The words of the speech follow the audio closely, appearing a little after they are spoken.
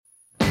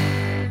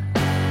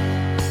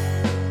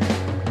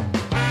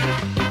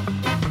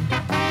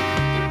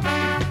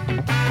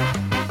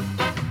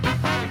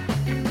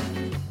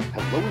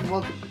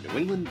New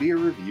England Beer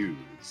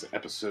Reviews,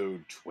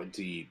 episode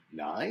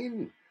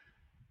 29.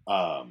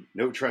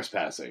 No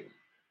trespassing.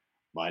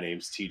 My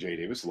name's TJ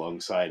Davis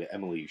alongside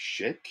Emily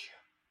Schick.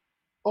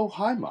 Oh,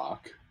 hi,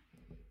 Mock.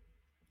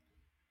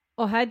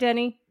 Oh, hi,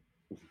 Denny.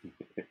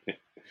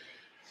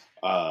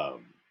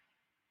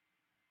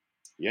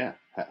 Yeah,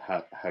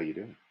 how you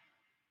doing?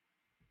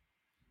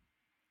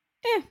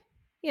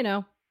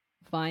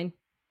 Fine.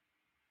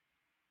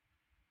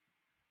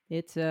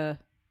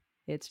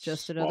 It's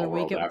just another Small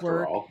week world at after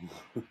work.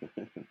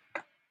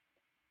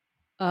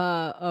 all.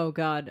 Oh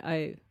God,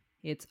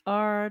 it's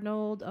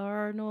Arnold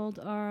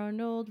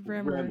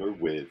Rimmer. Remember,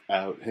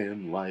 without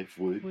him, life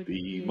would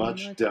be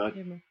much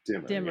dimmer.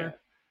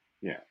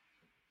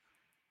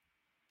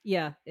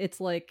 Yeah,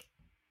 it's like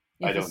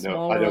if I a don't know.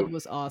 small world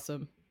was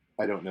awesome.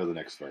 I don't know the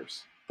next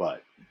verse,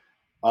 but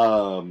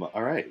all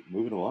right,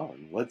 moving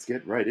along. Let's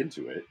get right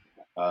into it.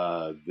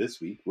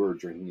 This week we're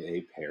drinking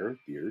a pair of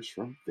beers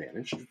from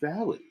Vanished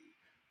Valley.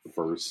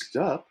 First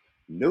up,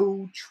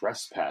 No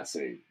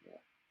Trespassing.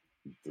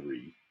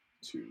 3,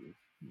 2,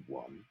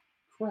 1,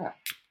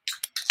 crack.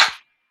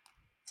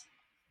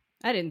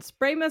 I didn't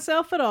spray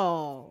myself at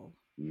all.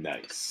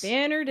 Nice.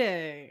 Banner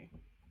day.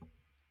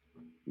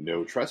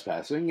 No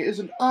Trespassing is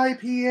an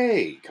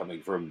IPA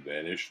coming from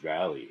Vanished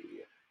Valley.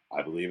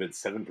 I believe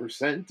it's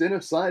 7%, and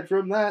aside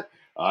from that,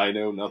 I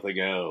know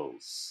nothing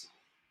else.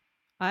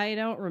 I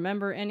don't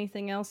remember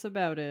anything else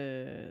about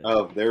it.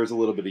 Oh, there's a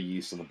little bit of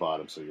yeast on the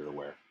bottom, so you're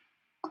aware.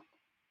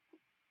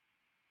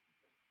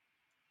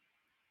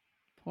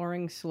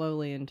 Pouring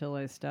slowly until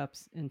I start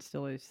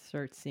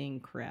seeing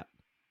crap.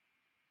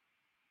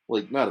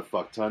 Like, not a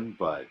fuck ton,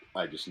 but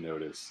I just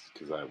noticed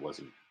because I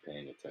wasn't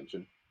paying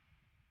attention.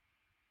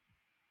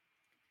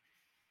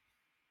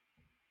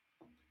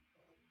 I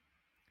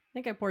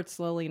think I poured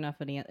slowly enough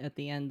at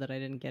the end that I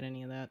didn't get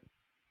any of that.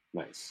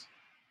 Nice.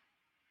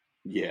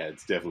 Yeah,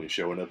 it's definitely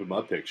showing up in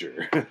my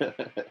picture.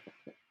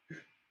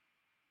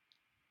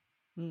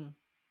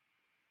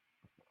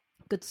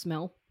 Good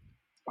smell.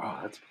 Oh,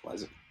 that's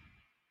pleasant.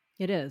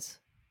 It is.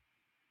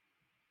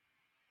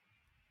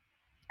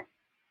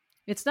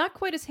 It's not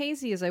quite as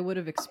hazy as I would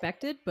have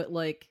expected, but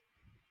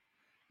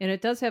and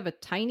it does have a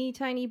tiny,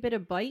 tiny bit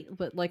of bite,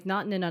 but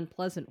not in an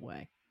unpleasant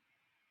way.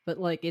 But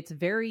it's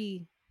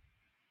very...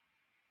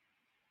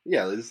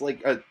 Yeah, there's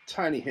like a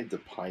tiny hint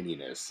of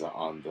pininess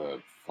on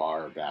the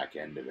far back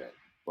end of it.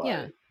 But...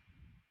 yeah.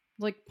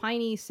 Like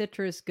piney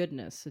citrus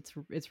goodness.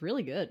 It's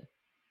really good.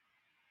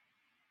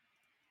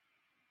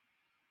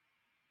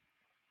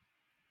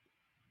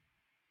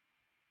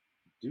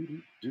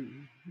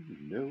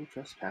 No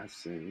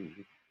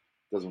trespassing.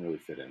 Doesn't really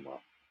fit in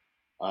well.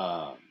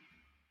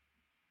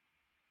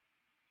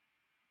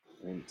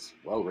 And it's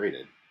well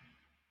rated.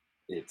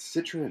 It's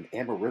Citra and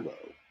Amarillo.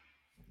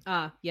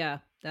 Ah, yeah.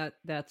 That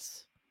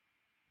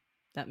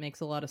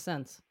makes a lot of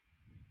sense.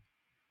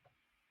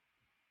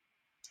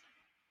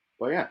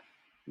 But yeah,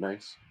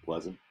 nice,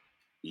 pleasant,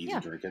 easy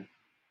drinking.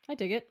 I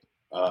dig it.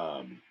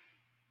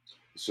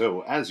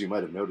 So, as you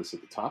might have noticed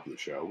at the top of the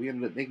show, we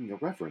ended up making a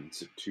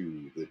reference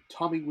to the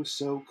Tommy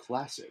Wiseau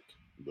classic,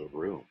 The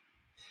Room.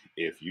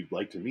 If you'd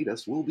like to meet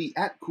us, we'll be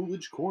at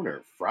Coolidge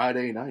Corner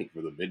Friday night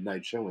for the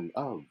midnight showing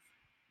of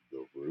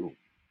The Room.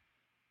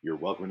 You're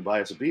welcome to buy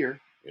us a beer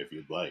if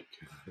you'd like.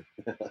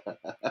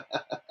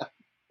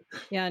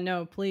 Yeah,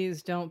 no,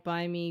 please don't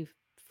buy me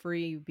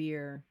free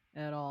beer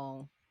at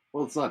all.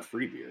 Well, it's not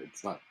free beer.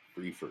 It's not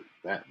free for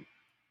them.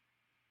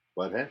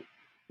 But hey,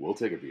 we'll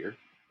take a beer.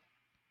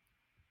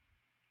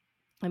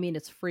 I mean,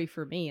 it's free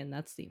for me, and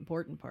that's the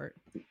important part.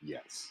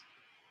 Yes.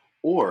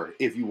 Or,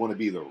 if you want to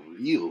be the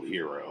real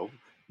hero,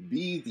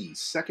 be the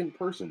second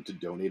person to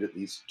donate at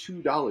least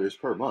 $2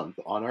 per month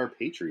on our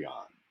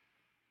Patreon.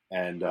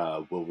 And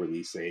we'll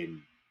release a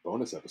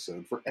bonus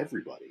episode for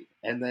everybody.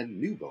 And then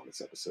new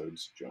bonus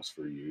episodes just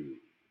for you.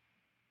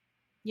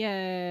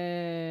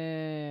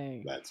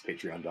 Yay! That's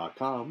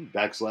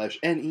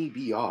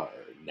patreon.com/NEBR.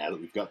 Now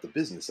that we've got the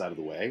business out of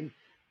the way,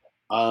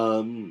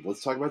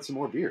 let's talk about some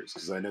more beers,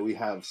 because I know we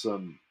have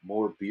some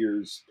more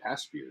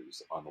past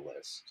beers on the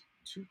list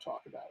to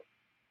talk about.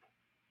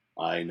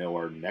 I know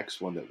our next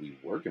one that we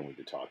were going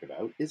to talk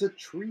about is a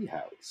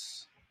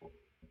Treehouse.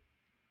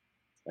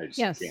 I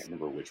just can't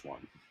remember which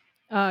one.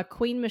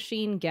 Queen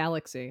Machine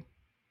Galaxy.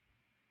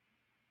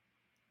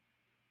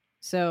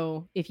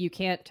 So, if you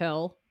can't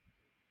tell,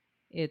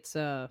 it's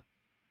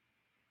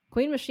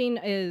Queen Machine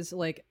is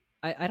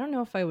I don't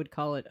know if I would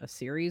call it a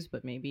series,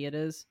 but maybe it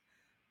is.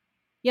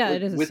 Yeah,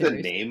 it is a with series.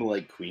 a name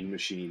like Queen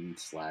Machine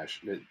 /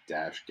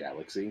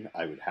 Galaxy,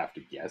 I would have to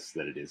guess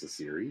that it is a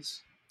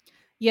series.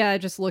 Yeah, I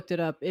just looked it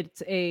up.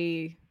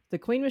 The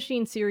Queen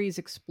Machine series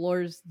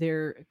explores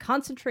their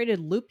concentrated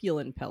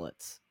lupulin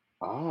pellets.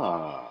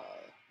 Ah.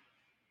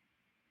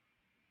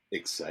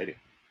 Exciting.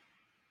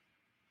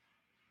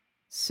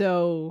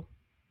 So,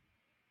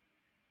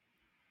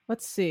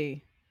 let's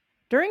see.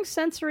 During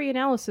sensory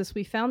analysis,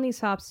 we found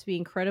these hops to be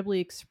incredibly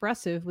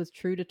expressive with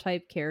true to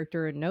type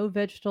character and no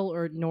vegetal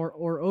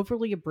or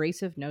overly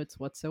abrasive notes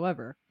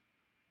whatsoever.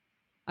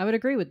 I would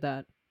agree with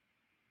that.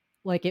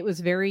 It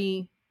was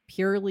very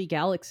purely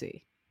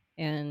Galaxy,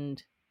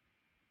 and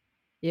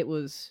it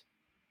was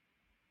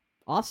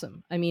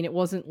awesome. I mean, it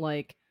wasn't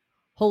like,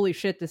 holy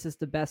shit, this is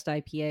the best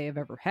IPA I've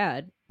ever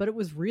had, but it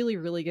was really,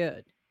 really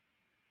good.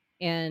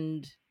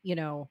 And, you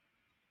know,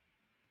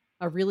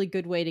 a really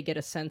good way to get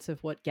a sense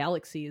of what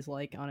Galaxy is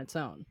like on its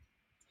own.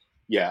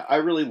 Yeah, I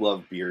really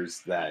love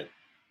beers that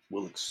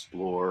will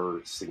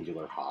explore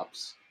singular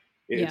hops.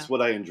 Yeah. It's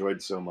what I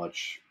enjoyed so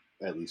much,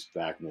 at least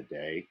back in the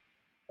day,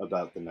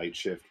 about the Night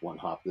Shift One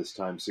Hop This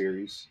Time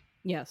series.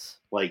 Yes.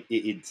 Like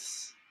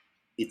it's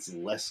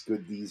less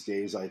good these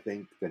days, I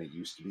think, than it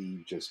used to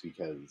be, just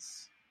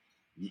because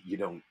you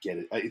don't get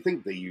it. I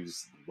think they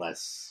use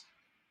less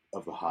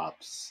of the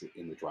hops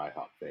in the dry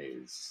hop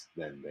phase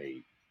than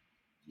they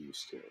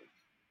used to,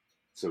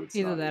 so it's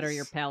Either not that or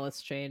your as,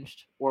 palate's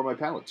changed. or my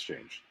palate's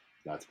changed.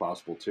 That's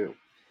possible too.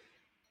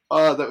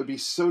 That would be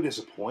so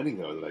disappointing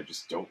though, that I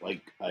just don't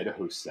like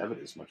Idaho 7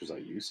 as much as I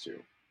used to.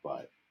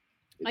 But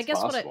I it's guess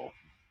possible.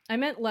 I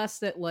meant less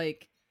that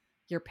like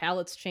your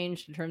palate's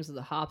changed in terms of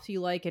the hops you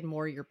like, and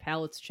more your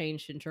palate's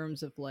changed in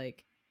terms of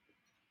like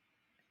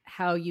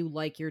how you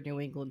like your New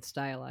England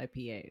style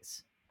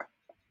IPAs.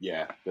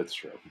 Yeah, that's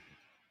true.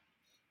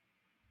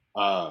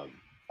 Um,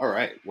 all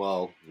right.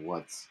 Well,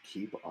 let's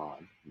keep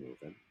on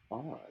moving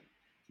on.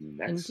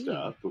 Next Indeed.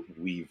 up,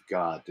 we've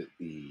got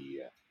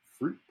the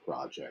fruit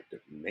project of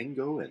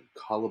mango and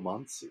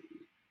calamansi.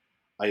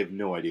 I have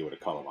no idea what a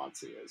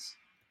calamansi is.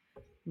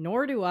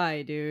 Nor do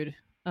I, dude.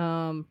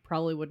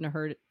 Probably wouldn't have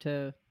hurt it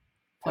to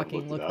Have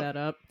fucking looked it look up. that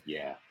up.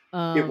 Yeah,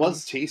 it Um,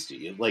 was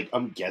tasty. Like,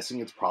 I'm guessing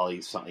it's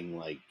probably something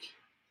like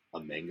a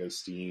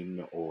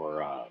mangosteen,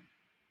 or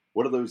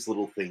what are those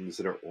little things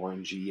that are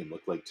orangey and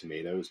look like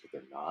tomatoes but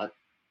they're not?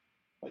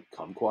 Like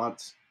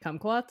kumquats.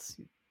 kumquats.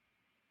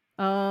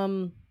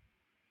 Um,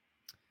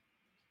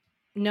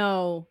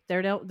 no,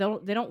 they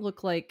don't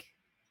look like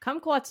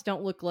kumquats.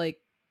 Don't look like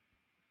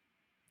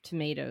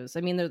tomatoes.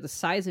 I mean, they're the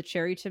size of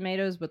cherry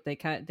tomatoes, but they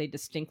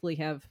distinctly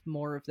have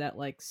more of that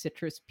like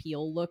citrus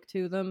peel look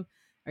to them.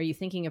 Are you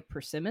thinking of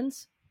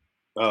persimmons?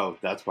 Oh,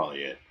 that's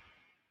probably it.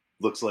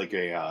 Looks like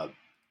a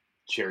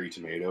cherry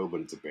tomato,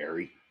 but it's a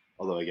berry.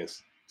 Although I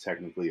guess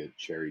technically a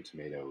cherry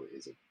tomato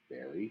is a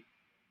berry.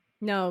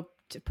 No,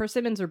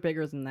 persimmons are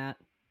bigger than that.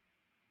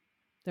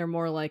 They're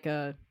more like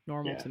a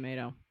normal Yeah.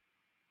 tomato.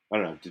 I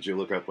don't know. Did you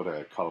look up what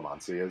a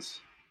calamansi is?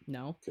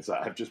 No. Because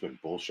I've just been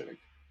bullshitting,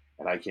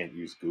 and I can't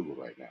use Google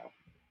right now.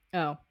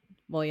 Oh,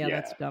 well, yeah,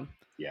 that's Yeah. dumb.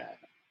 Yeah.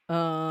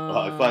 Well,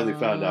 I finally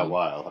found out Um,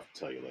 why. I'll have to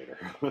tell you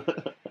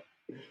later.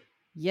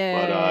 But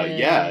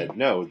yeah, yay.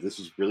 no, this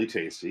was really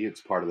tasty. It's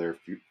part of their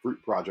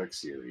fruit project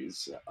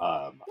series.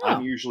 I'm Oh,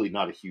 usually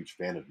not a huge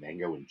fan of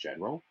mango in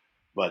general,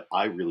 but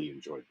I really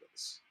enjoyed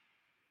this.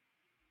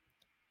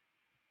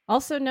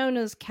 also known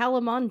as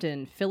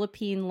calamondin,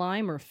 Philippine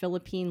lime or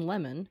Philippine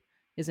lemon,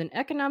 is an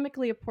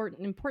economically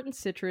important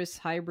citrus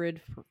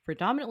hybrid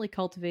predominantly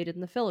cultivated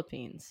in the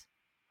Philippines.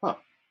 Huh.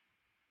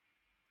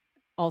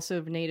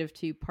 Also native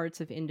to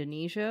parts of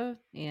Indonesia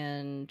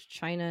and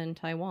China and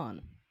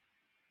Taiwan.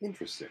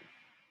 Interesting.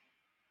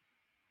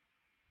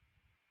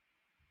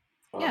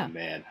 Oh Yeah.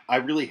 man, I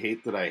really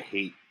hate that I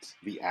hate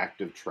the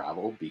act of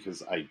travel,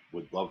 because I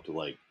would love to,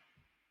 like,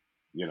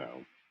 you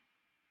know,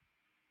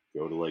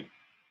 go to like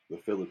the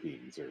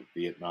Philippines or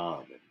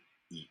Vietnam and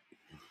eat.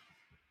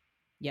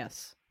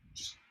 Yes.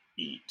 Just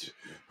eat.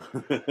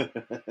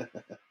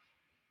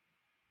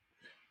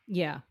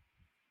 Yeah.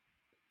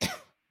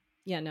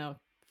 Yeah, no.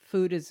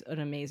 Food is an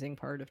amazing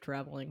part of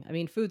traveling. I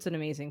mean, food's an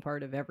amazing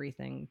part of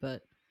everything,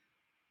 but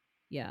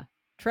yeah.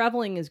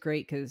 Traveling is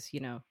great cuz, you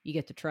know, you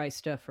get to try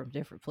stuff from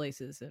different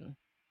places and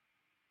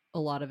a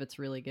lot of it's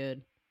really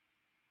good.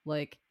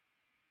 Like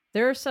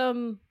there are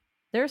some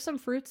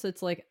fruits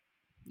that's like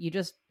you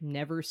just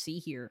never see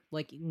here.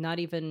 Like not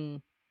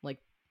even like,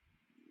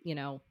 you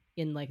know,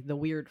 in like the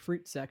weird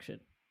fruit section.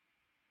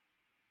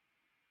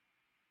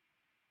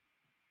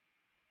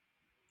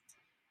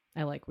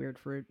 I like weird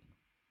fruit.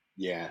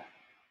 Yeah,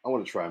 I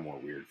want to try more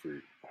weird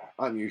fruit.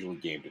 I'm usually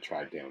game to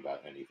try damn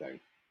about anything,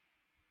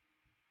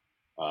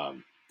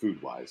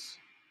 food wise.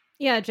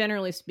 Yeah,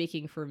 generally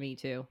speaking for me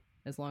too,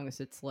 as long as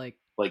it's like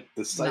Like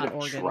the sight not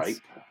of tripe,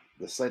 organs.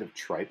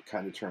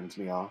 kind of turns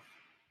me off,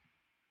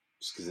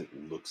 just because it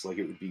looks like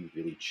it would be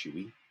really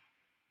chewy.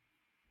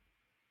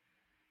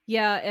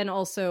 Yeah, and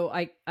also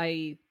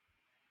I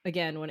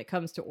again, when it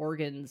comes to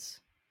organs,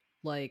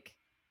 like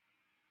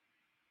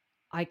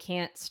I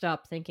can't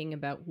stop thinking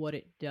about what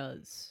it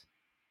does.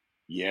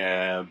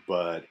 Yeah,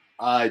 but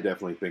I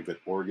definitely think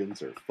that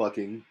organs are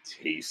fucking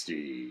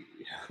tasty.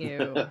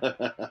 Ew.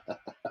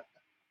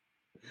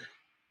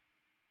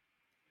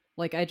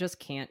 Like I just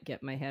can't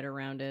get my head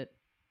around it.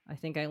 I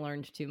think I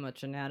learned too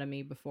much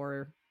anatomy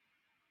before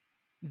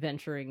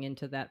venturing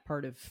into that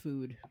part of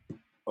food.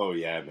 Oh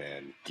yeah,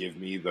 man. Give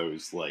me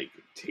those like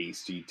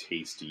tasty,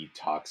 tasty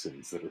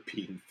toxins that are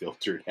being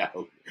filtered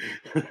out.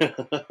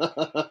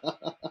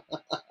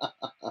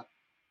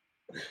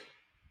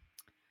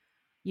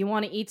 You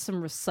want to eat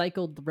some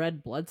recycled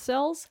red blood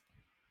cells?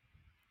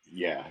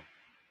 Yeah.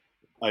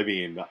 I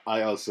mean,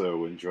 I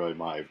also enjoy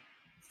my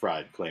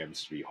fried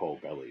clams to be whole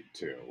bellied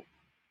too.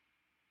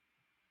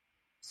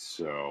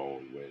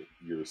 So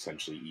you're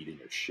essentially eating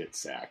a shit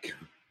sack.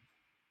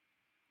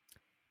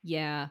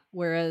 Yeah.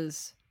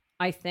 Whereas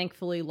I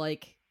thankfully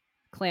like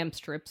clam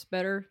strips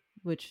better,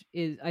 which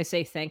is, I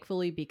say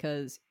thankfully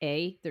because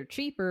A, they're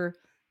cheaper,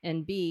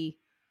 and B,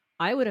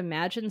 I would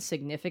imagine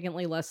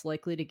significantly less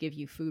likely to give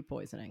you food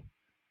poisoning.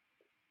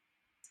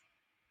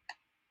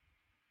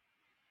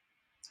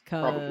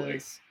 Probably.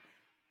 Because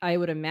I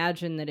would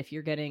imagine that if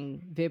you're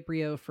getting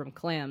Vibrio from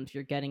clams,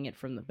 you're getting it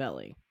from the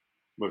belly.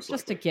 Most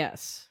Just a likely.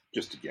 guess.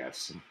 Just a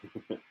guess.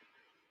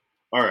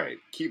 All right,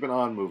 keeping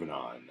on, moving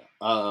on.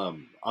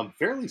 I'm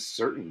fairly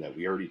certain that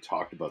we already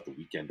talked about the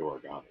weekend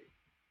origami.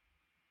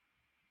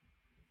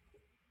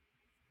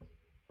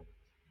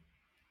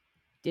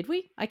 Did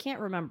we? I can't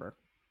remember.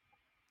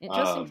 It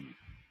just Um,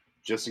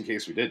 just in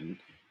case we didn't,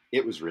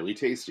 it was really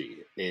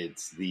tasty.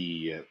 It's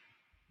the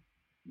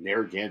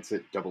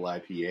Narragansett Double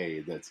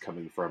IPA that's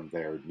coming from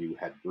their new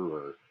head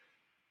brewer,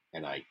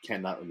 and I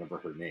cannot remember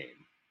her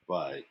name,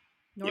 but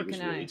nor it was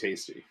can really I.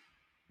 tasty.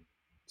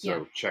 Yeah,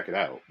 So check it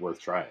out, worth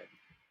trying.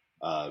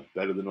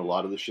 Better than a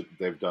lot of the shit that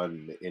they've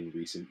done in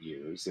recent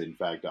years. In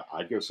fact,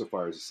 I'd go so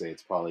far as to say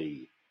it's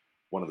probably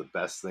one of the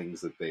best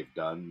things that they've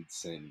done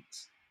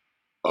since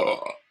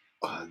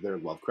their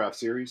Lovecraft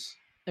series.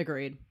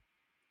 agreed.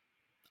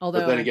 But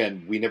then Although,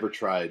 again, we never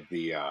tried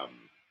the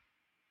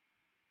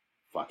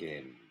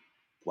fucking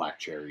black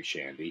cherry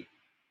shandy.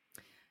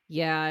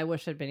 yeah, I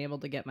wish I'd been able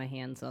to get my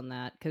hands on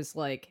that because,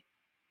 like,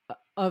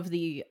 of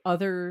the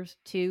other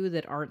two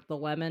that aren't the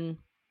lemon,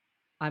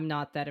 I'm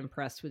not that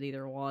impressed with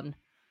either one.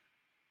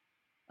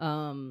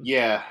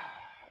 Yeah,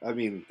 I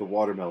mean the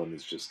watermelon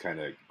is just kind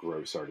of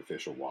gross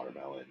artificial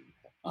watermelon.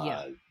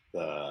 Yeah,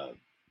 The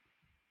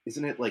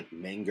isn't it like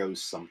mango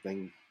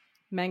something?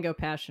 mango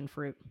passion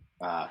fruit,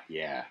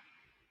 Yeah.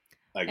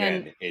 and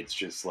Again, it's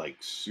just like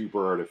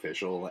super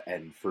artificial.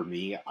 And for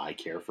me, I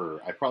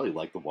probably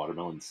like the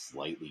watermelon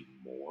slightly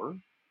more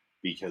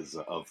because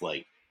of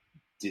like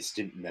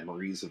distant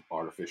memories of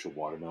artificial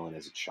watermelon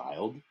as a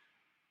child.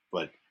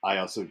 But I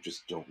also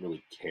just don't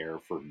really care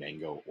for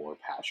mango or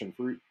passion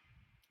fruit.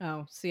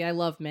 oh, see, I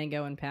love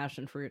mango and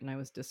passion fruit, and I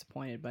was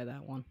disappointed by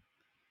that one.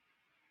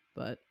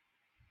 But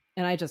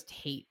and I just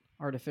hate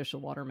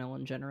artificial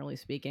watermelon, generally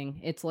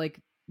speaking. It's like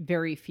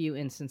very few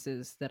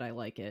instances that I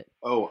like it.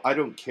 Oh, I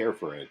don't care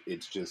for it.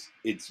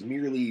 It's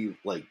merely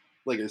like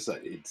I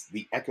said, it's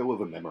the echo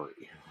of a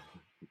memory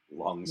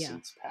long Yeah.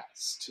 since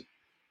past.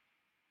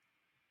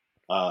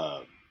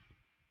 Um,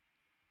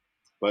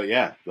 but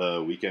yeah,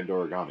 the weekend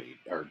origami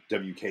or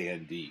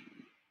WKND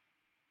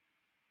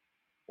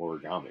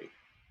origami.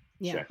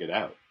 Yeah. Check it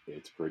out.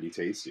 It's pretty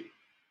tasty.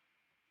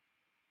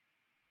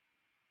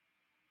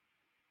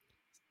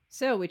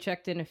 So we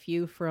checked in a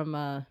few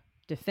from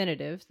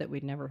Definitive that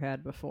we'd never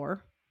had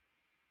before.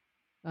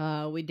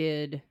 We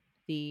did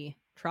the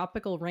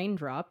Tropical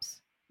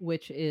Raindrops,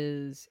 which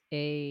is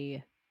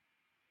a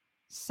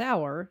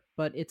sour,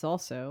 but it's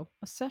also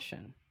a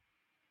session.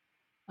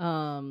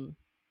 Um,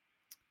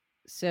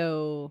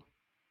 so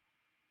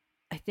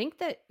I think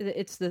that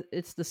it's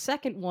the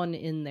second one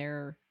in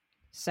their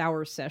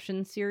sour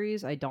session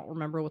series. I don't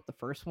remember what the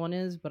first one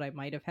is, but I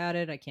might have had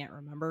it. I can't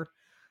remember.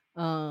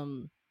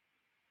 Um,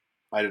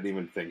 I didn't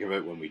even think of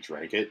it when we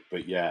drank it,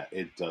 but yeah,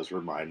 it does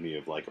remind me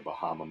of like a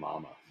Bahama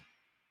Mama.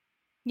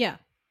 yeah.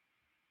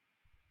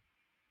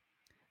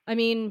 I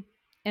mean,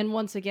 and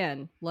once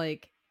again,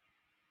 like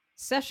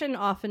session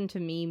often to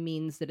me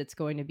means that it's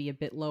going to be a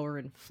bit lower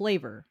in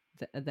flavor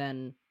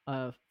than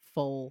a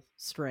full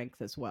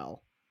strength as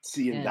well.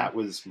 See, and And that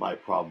was my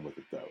problem with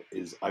it though,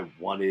 is I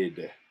wanted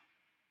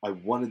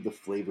the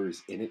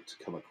flavors in it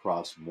to come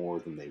across more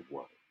than they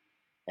were.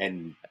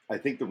 And I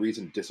think the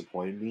reason it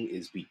disappointed me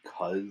is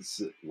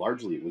because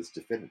largely it was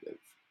definitive,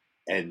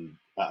 and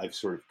I've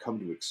sort of come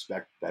to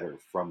expect better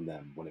from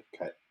them when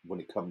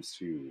it comes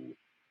to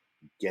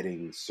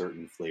getting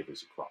certain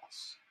flavors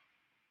across.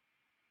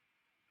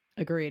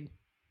 agreed.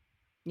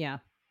 Yeah.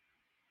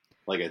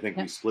 Like I think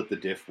Yeah. we split the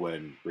diff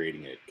when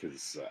rating it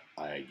because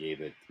I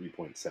gave it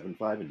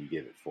 3.75 and you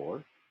gave it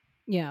 4.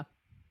 Yeah.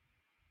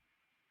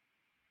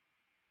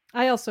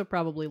 I also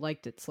probably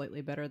liked it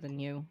slightly better than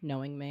you,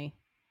 knowing me.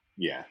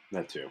 Yeah,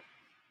 that too.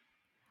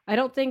 I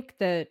don't think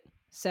that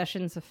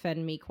sessions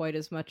offend me quite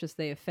as much as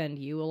they offend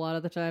you a lot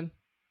of the time.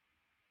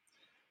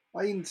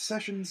 I mean,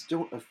 sessions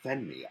don't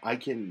offend me. I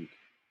can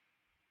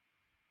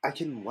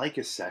like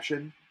a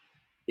session.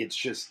 It's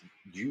just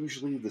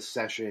usually the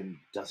session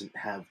doesn't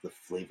have the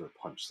flavor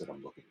punch that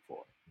I'm looking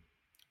for.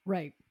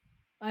 Right.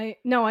 I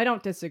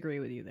don't disagree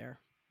with you there.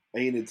 I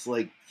mean, it's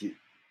like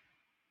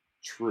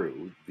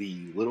true,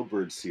 the Little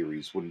Bird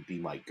series wouldn't be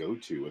my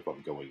go-to if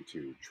I'm going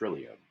to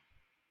Trillium,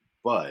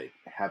 but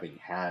having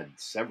had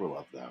several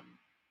of them,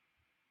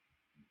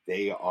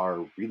 they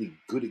are really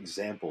good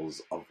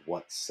examples of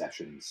what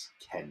sessions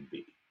can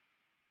be.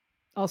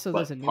 Also,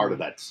 there's a But new part of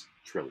one. that's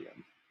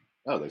Trillium.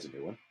 Oh, there's a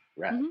new one.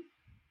 Rad.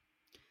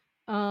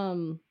 Hmm.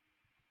 Um,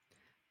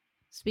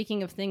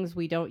 Speaking of things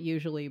we don't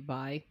usually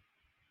buy,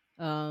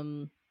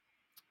 um,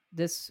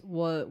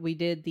 we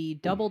did the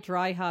double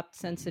dry hopped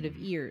sensitive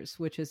ears,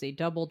 which is a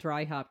double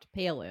dry hopped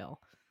pale ale.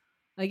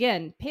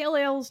 Again, pale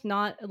ale's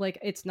not like,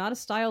 it's not a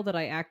style that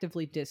I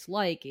actively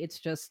dislike. It's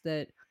just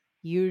that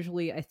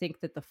usually I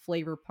think that the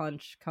flavor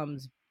punch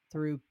comes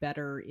through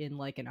better in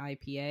like an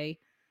IPA.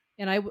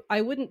 And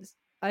I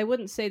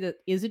wouldn't say that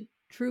isn't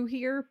true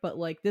here, but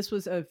like this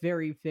was a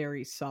very,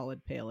 very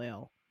solid pale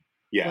ale.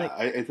 Yeah, Like,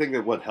 I think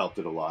that what helped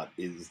it a lot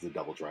is the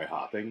double dry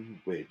hopping,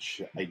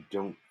 which I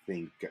don't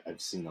think I've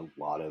seen a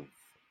lot of,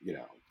 you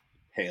know,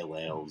 pale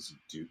ales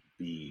do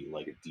be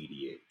like a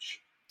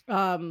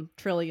DDH.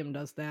 Trillium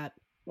does that.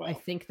 I Well,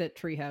 think that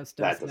Treehouse does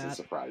that doesn't that.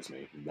 surprise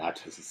me.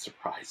 That doesn't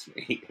surprise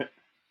me.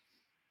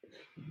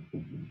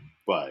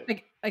 But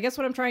I guess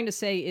what I'm trying to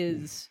say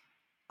is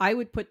I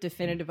would put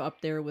Definitive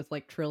up there with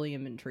like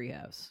Trillium and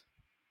Treehouse.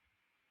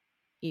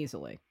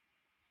 Easily.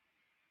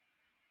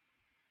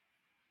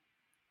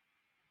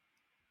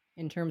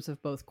 In terms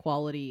of both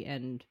quality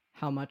and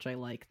how much I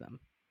like them.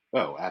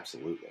 oh,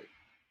 absolutely.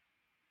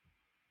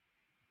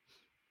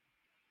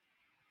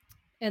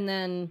 And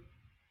then,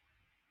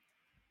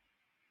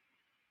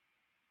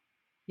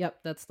 yep,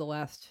 that's the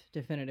last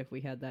Definitive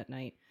we had that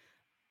night.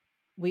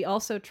 We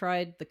also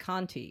tried the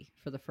Conti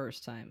for the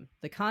first time.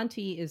 The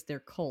Conti is their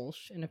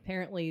Kolsch, and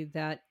apparently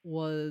that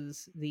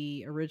was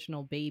the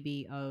original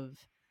baby of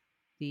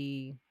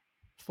the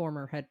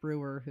former head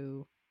brewer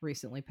who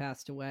recently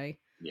passed away.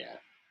 Yeah.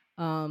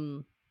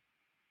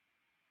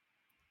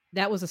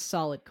 That was a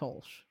solid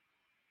Kolsch.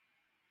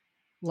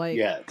 Like,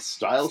 Yeah,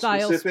 style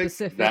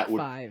specific, that would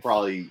 5.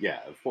 probably, yeah,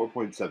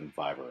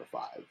 4.75 or a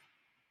 5.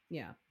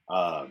 Yeah.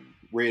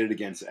 Rated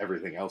against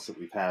everything else that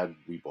we've had,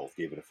 we both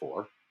gave it a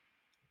 4.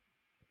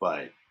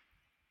 But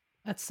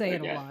that's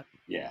saying again, a lot.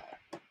 Yeah.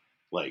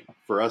 Like,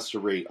 for us to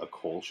rate a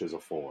Kolsch as a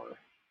 4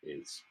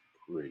 is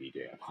pretty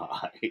damn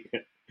high.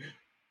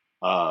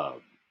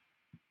 But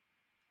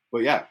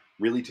yeah,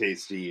 really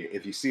tasty.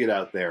 If you see it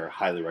out there,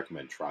 highly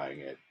recommend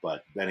trying it.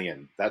 But then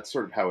again, that's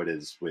sort of how it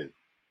is with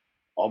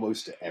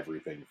almost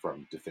everything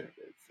from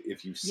Definitive.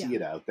 If you see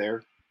it out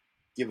there,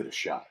 give it a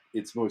shot.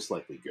 It's most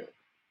likely good.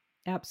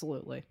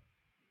 Absolutely.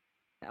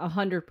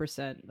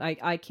 100%.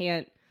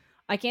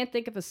 I can't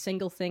think of a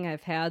single thing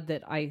I've had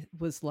that I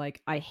was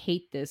like, I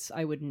hate this.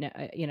 I would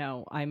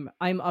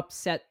I'm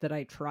upset that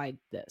I tried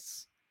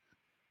this.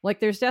 Like,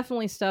 there's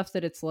definitely stuff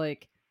that it's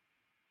like,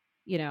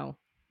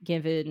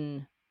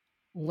 given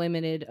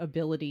limited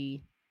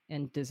ability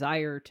and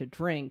desire to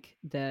drink,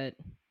 that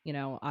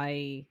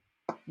I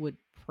would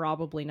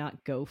probably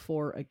not go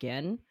for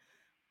again.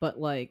 But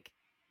like,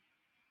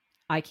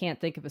 I can't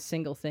think of a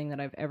single thing that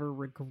I've ever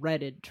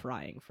regretted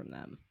trying from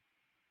them.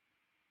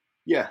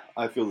 Yeah,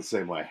 I feel the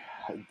same way.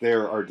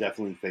 There are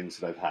definitely things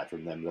that I've had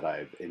from them that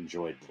I've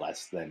enjoyed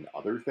less than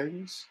other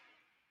things,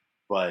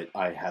 but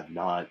I have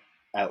not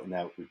out and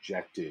out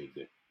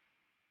rejected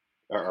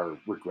or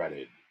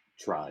regretted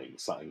trying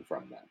something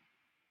from them.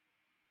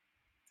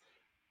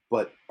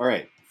 But all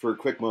right, for a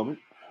quick moment,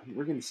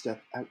 we're going to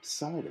step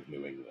outside of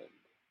New England.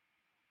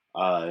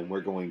 And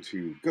we're going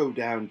to go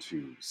down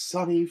to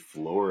sunny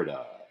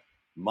Florida,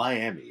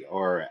 Miami,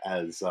 or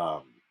as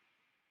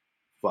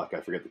fuck,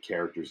 I forget the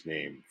character's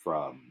name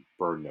from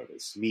Burn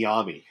Notice,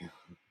 Miami.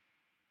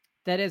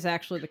 That is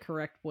actually the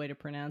correct way to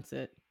pronounce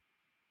it.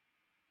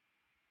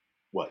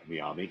 What,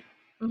 Miami?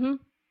 Mm-hmm.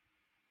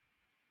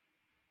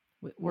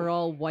 We're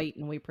all white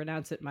and we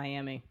pronounce it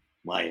Miami.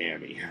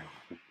 Miami.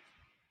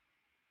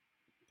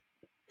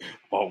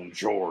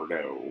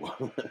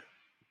 Buongiorno.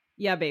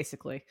 Yeah,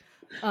 basically.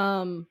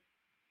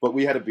 But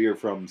we had a beer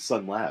from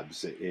Sun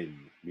Labs in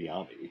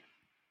Miami.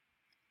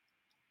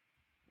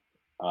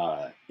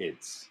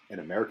 It's an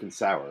American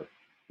sour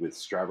with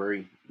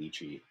strawberry,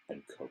 lychee,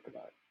 and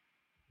coconut.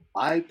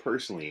 I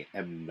personally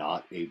am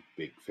not a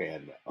big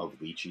fan of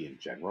lychee in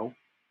general.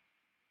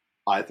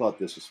 I thought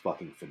this was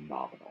fucking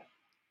phenomenal.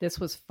 This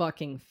was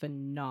fucking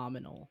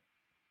phenomenal.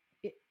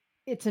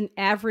 It's an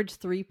average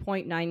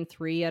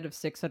 3.93 out of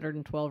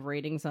 612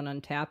 ratings on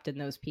Untappd, and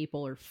those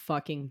people are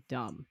fucking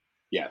dumb.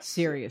 Yes.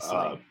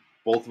 Seriously.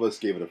 Both of us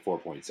gave it a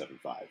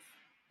 4.75.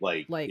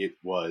 Like it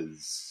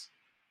was...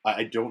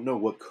 I don't know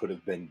what could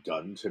have been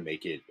done to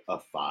make it a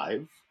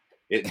 5.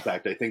 In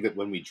fact, I think that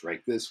when we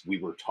drank this, we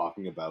were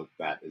talking about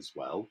that as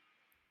well.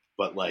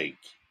 But, like,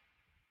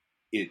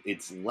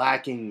 it's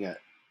lacking,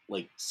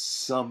 like,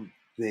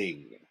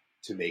 something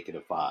to make it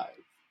a 5.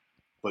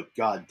 But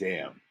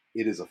goddamn,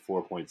 it is a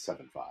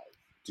 4.75.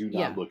 Do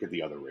not look at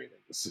the other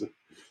ratings.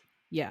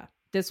 Yeah,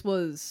 it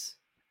was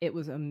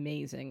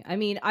amazing. I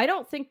mean, I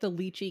don't think the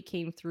lychee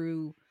came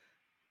through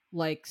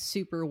like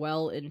super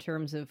well in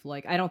terms of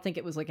like, I don't think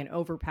it was like an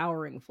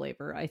overpowering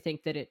flavor. I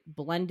think that it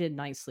blended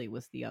nicely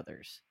with the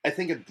others. I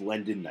think it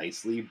blended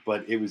nicely,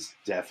 but it was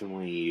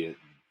definitely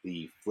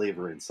the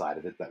flavor inside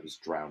of it that was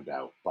drowned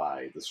out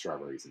by the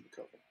strawberries and the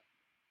coconut.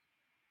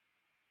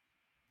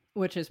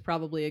 Which is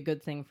probably a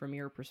good thing from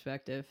your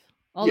perspective.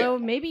 Although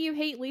maybe you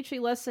hate lychee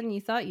less than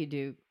you thought you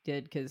did,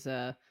 because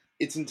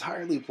it's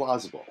entirely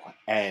plausible.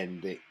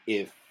 And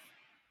if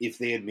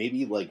they had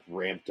maybe like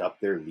ramped up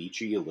their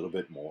lychee a little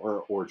bit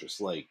more, or just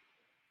like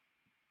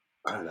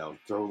I don't know,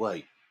 throw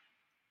like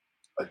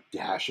a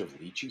dash of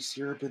lychee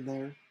syrup in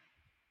there.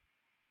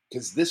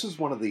 Because this was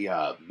one of the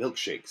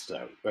milkshake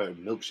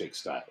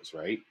styles,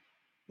 right?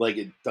 Like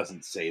it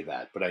doesn't say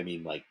that, but I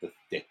mean like the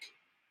thick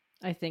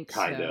I think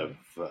kind of,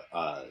 so.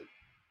 uh,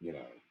 you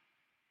know,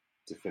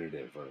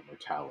 definitive or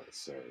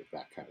mortalis or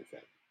that kind of thing,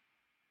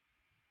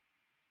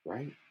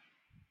 right?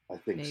 I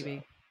think so.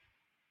 Maybe.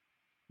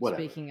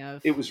 Whatever. Speaking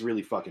of, It was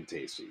really fucking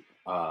tasty.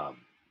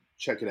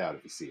 Check it out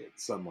if you see it.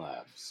 Sun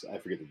Labs. I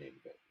forget the name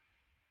of it.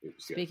 It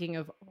was good. speaking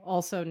of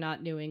also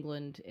not New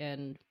England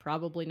and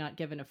probably not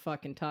given a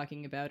fuck and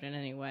talking about in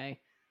any way.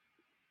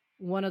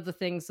 One of the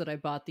things that I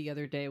bought the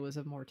other day was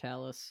a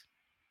Mortalis,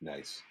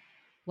 Nice.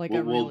 like We'll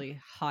a we'll really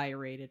high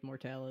rated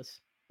Mortalis.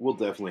 we'll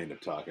definitely end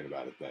up talking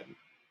about it then.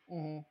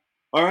 Mm-hmm.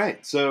 All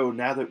right. So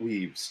now that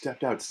we've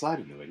stepped outside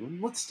of New England,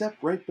 let's step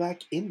right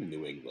back into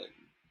New England.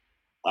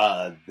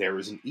 There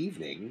was an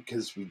evening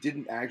because we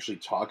didn't actually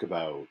talk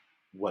about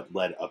what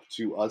led up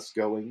to us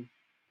going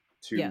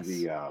to Yes,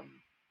 the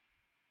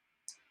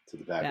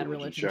Bad Bad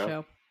Religion Religion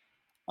show.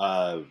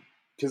 show.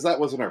 Because that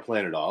wasn't our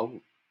plan at all.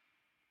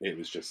 It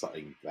was just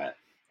something that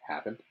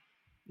happened.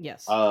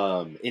 Yes,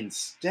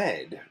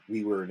 Instead,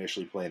 we were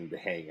initially planning to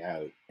hang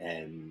out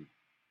and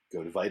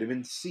go to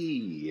Vitamin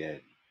C and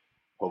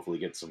hopefully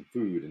get some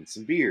food and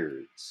some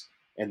beers,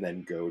 and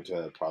then go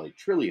to probably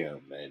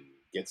Trillium and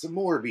get some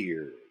more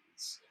beers.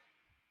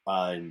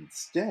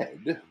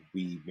 Instead,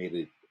 we made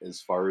it as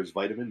far as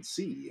Vitamin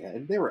C,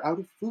 and they were out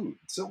of food,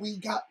 so we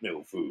got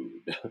no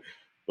food,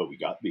 but we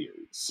got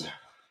beers.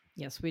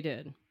 yes, we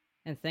did.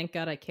 And thank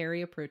God I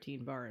carry a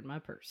protein bar in my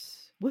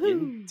purse. Woohoo!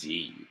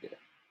 Indeed.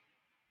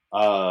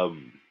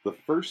 The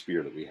first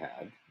beer that we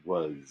had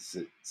was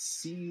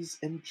Seas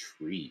and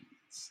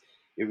Trees.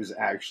 It was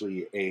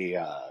actually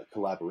a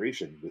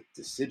collaboration with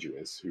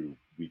Deciduous, who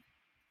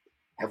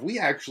we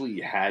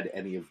actually had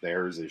any of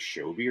theirs as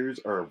show beers,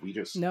 or have we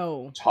just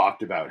No,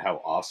 talked about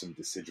how awesome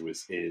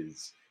Deciduous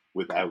is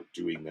without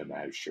doing them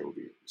as show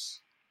beers?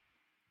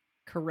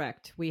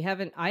 correct. We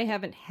haven't. I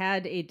haven't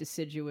had a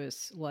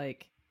deciduous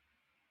like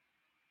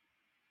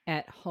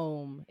at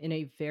home in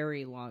a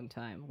very long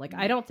time. Like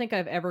I Mm. don't think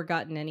I've ever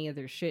gotten any of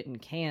their shit in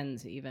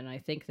cans even. I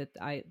think that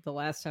I the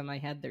last time I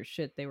had their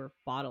shit they were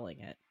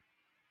bottling it.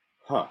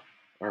 Huh.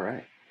 All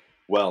right.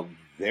 Well,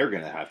 they're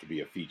gonna have to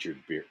be a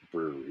featured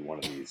brewery one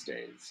of these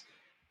days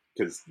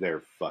because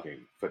they're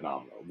fucking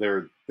phenomenal.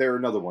 They're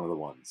another one of the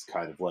ones,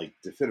 kind of like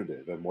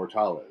Definitive and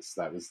Mortalis.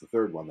 That was the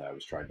third one that I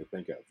was trying to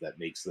think of that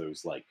makes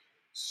those like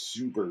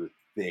super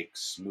thick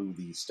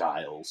smoothie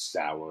style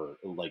sour,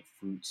 like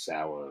fruit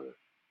sour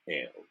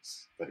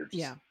ales that are just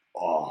Yeah.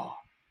 oh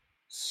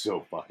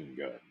so fucking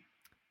good.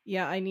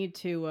 Yeah, I need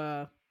to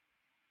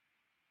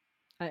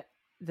I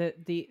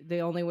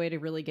the only way to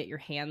really get your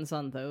hands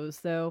on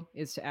those though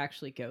is to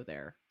actually go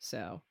there.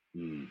 So,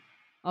 Mm.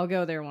 I'll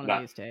go there one of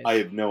Not these I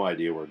days. have no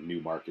idea where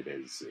Newmarket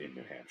is in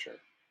New Hampshire,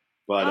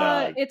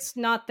 but It's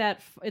not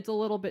that it's a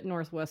little bit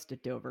northwest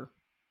of Dover.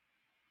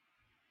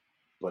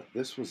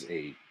 this was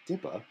a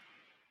DIPA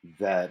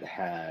that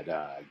had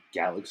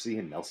Galaxy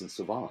and Nelson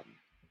Savan.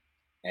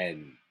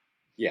 And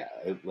yeah,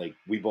 like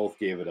we both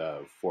gave it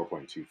a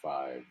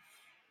 4.25.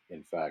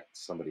 In fact,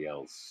 somebody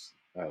else,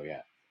 oh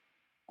yeah,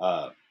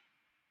 uh,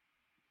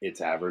 its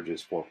average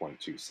is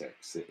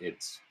 4.26.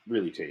 It's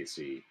really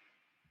tasty.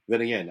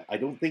 Then again, I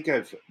don't think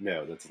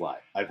no, that's a lie.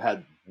 I've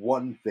had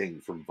one thing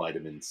from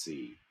Vitamin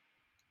C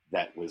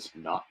that was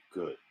not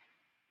good.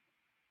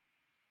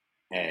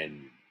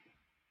 And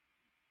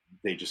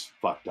they just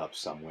fucked up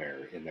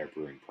somewhere in their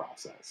brewing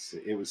process.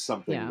 It was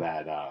something Yeah.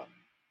 that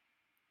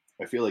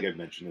I feel like I've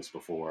mentioned this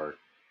before.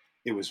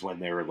 It was when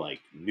they were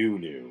like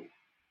new,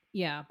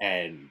 Yeah.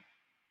 and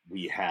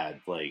we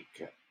had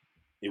like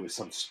it was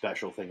some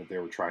special thing that they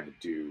were trying to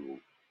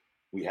do.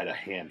 We had a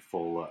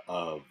handful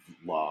of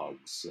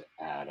logs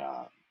at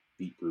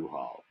Beat Brew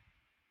Hall,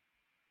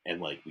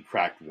 and like we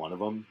cracked one of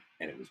them,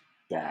 and it was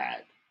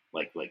bad,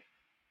 like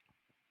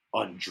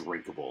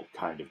undrinkable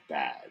kind of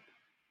bad,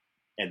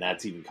 and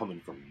that's even coming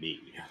from me.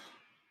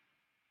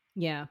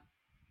 Yeah.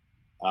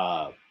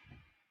 Uh,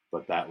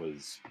 but that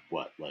was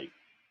what like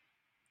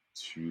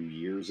 2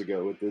 years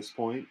ago at this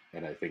point,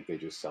 and I think they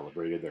just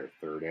celebrated their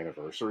third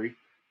anniversary.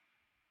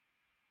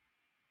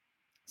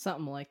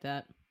 Something like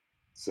that.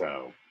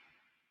 So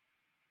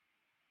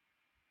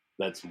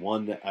that's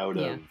one out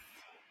Yeah. of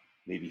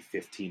maybe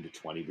 15 to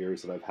 20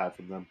 beers that I've had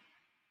from them.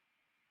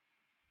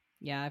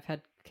 Yeah, I've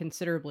had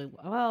considerably,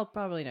 well,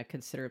 probably not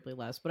considerably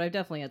less, but I've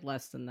definitely had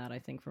less than that, I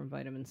think, from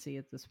vitamin C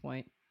at this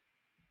point.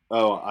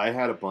 Oh, I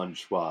had a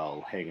bunch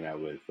while hanging out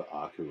with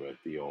Aku at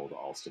the old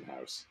Alston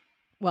house.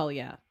 Well,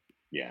 yeah.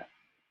 Yeah.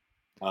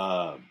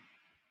 Um,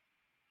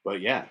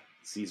 but yeah,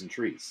 Seasoned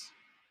Trees.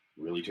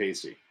 Really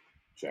tasty.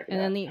 Check it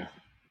And then out.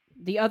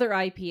 the other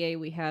IPA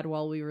we had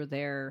while we were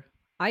there,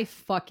 I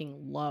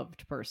fucking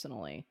loved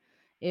personally.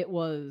 It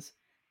was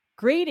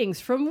Greetings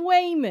from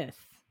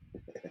Weymouth,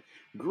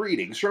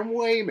 Greetings from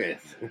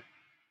Weymouth.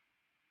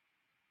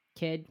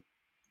 kid.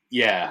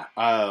 Yeah,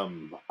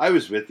 I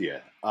was with you.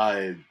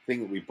 I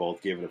think that we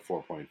both gave it a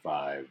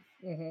 4.5.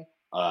 Mm-hmm.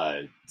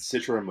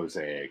 Citra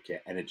Mosaic,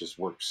 and it just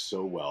works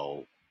so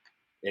well.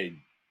 And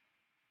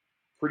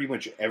pretty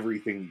much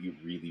everything that you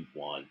really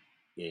want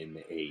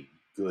in a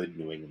good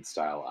New England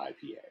style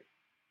IPA.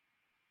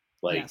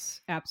 Like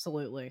Yes,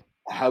 absolutely.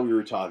 how we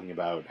were talking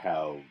about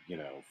how,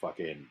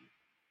 fucking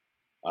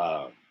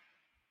um,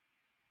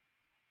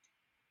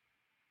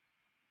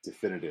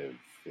 Definitive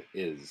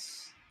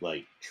is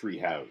like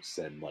Treehouse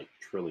and like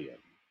Trillium.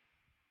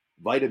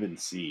 Vitamin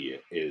C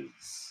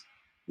is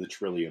the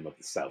Trillium of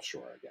the South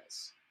Shore, I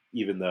guess.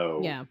 Even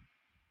though, Yeah.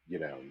 you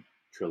know,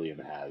 Trillium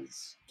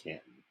has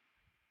Canton.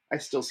 I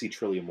still see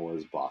Trillium more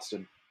as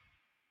Boston.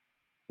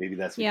 Maybe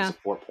that's because Yeah, of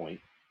Fort Point.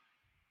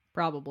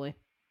 probably.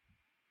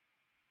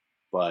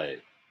 But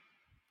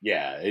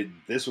yeah,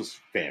 this was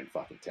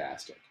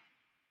fan-fucking-tastic.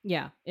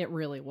 Yeah, it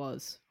really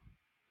was.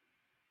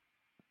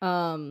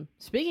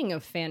 Speaking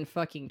of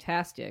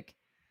fan-fucking-tastic,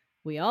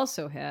 we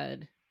also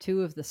had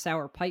 2 of the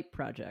Sour Pipe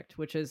Project,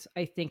 which is,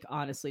 I think,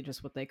 honestly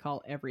just what they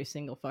call every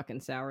single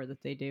fucking sour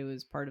that they do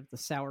is part of the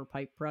Sour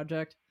Pipe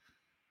Project.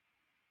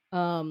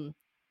 Um,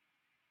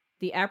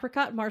 the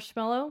apricot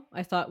marshmallow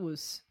I thought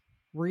was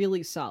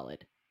really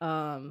solid.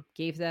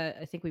 Gave that,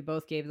 I think we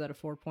both gave that a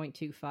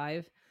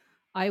 4.25.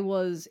 I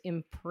was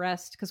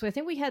impressed because I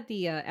think we had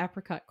the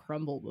apricot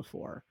crumble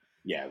before.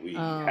 Yeah, we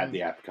had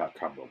the apricot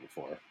crumble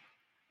before.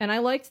 And I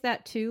liked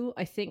that too.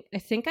 I think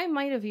I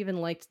might have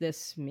even liked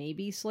this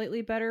maybe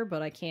slightly better,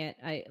 but I can't.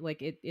 I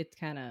like it. It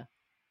kind of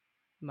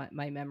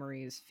my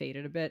memory is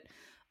faded a bit.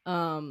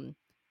 Um,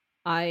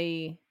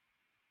 I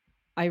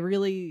I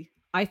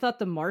thought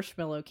the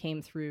marshmallow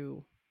came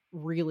through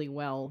really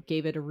well.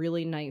 Gave it a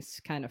really nice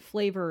kind of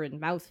flavor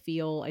and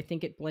mouthfeel. I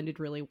think it blended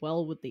really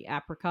well with the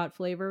apricot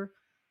flavor.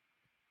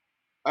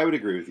 I would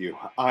agree with you.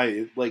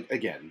 I like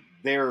again,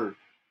 there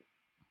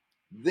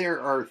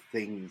are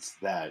things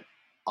that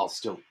I'll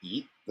still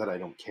eat that I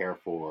don't care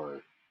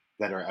for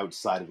that are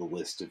outside of the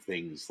list of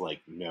things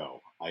like no,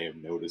 I have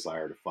no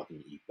desire to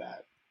fucking eat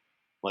that.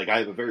 Like I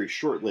have a very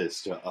short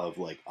list of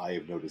like I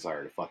have no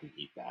desire to fucking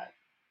eat that.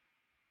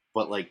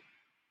 But like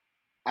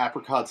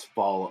apricots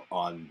fall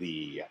on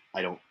the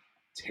I don't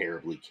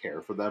terribly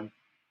care for them.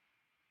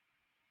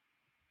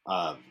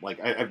 Like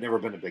I've never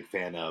been a big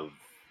fan of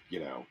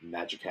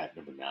Magic Hat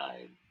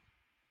 #9.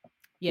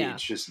 Yeah.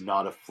 It's just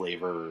not a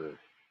flavor.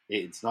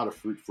 It's not a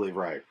fruit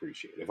flavor I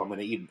appreciate. If I'm going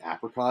to eat an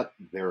apricot,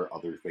 there are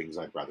other things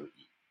I'd rather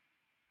eat.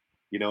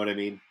 You know what I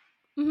mean?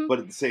 Hmm. But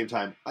at the same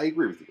time, I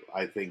agree with you.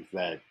 I think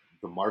that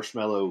the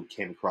marshmallow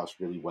came across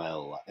really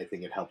well. I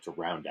think it helped to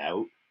round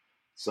out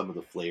some of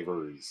the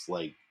flavors,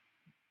 like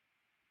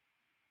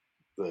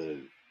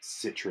the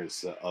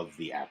citrus of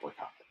the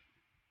apricot.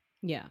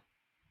 Yeah.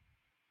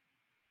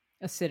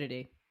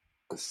 Acidity,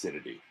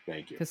 Acidity.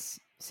 Thank you. because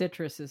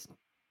citrus is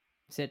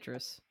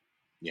citrus.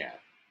 Yeah.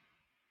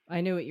 I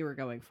knew what you were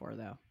going for,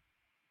 though.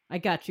 I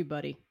got you,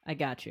 buddy. I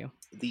got you.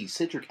 The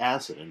citric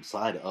acid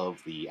inside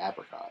of the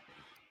apricot.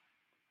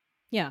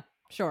 Yeah,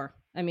 sure.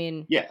 I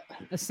mean, Yeah.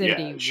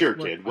 acidity Yeah, would sure,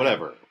 work kid. fine.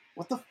 Whatever.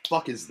 What the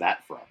fuck is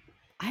that from?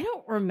 I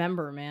don't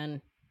remember,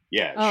 man.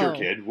 Yeah, sure, Oh,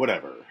 kid.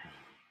 Whatever.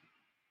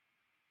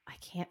 I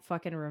can't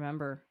fucking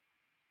remember.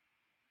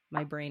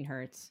 My brain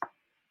hurts.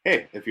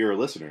 Hey, if you're a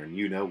listener and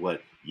you know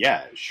what,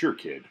 yeah, sure,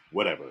 kid,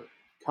 whatever,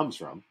 comes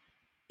from,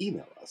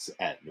 email us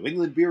at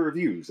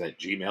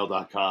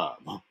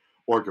newenglandbeerreviews@gmail.com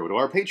or go to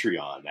our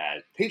Patreon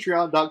at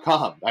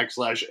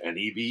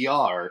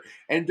patreon.com/NEBR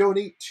and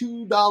donate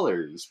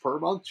 $2 per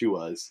month to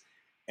us,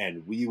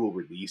 and we will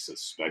release a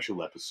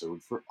special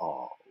episode for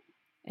all.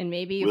 And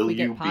maybe if Will we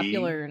you get be?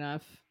 popular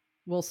enough,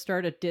 we'll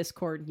start a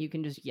Discord and you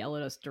can just yell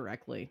at us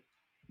directly.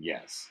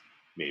 Yes,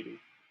 maybe.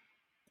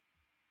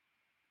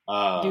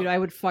 Dude, I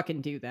would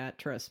fucking do that.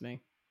 Trust me.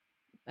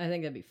 I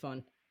think that'd be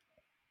fun.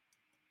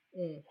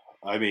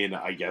 I mean,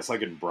 I guess I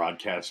can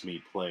broadcast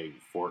me playing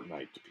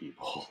Fortnite to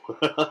people.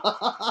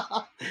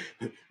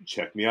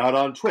 Check me out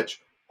on Twitch.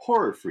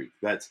 Horror Freak.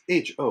 That's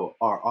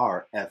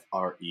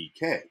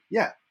HORRFREK.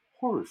 Yeah,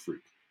 Horror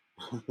Freak.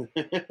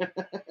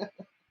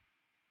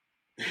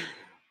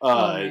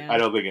 I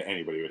don't think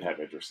anybody would have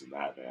interest in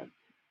that, man.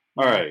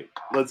 All right,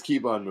 let's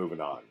keep on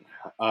moving on.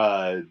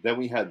 Then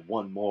we had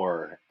one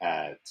more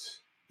at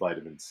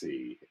Vitamin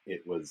C.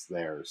 It was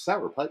their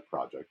Sour Pipe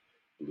Project,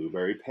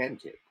 Blueberry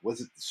Pancake.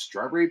 Was it the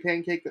Strawberry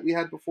Pancake that we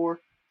had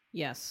before?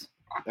 Yes.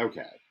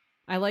 Okay.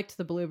 I liked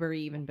the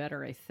blueberry even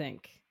better, I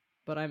think.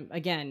 But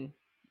again,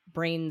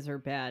 brains are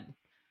bad.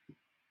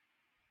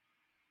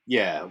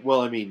 Yeah,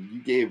 well, I mean,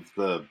 you gave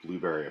the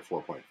blueberry a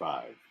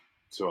 4.5,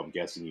 so I'm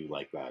guessing you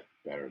like that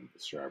better than the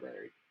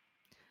strawberry.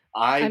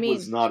 I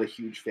was not a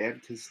huge fan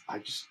because I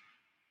just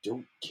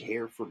don't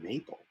care for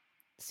maple.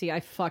 See, I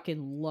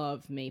fucking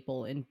love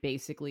maple in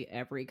basically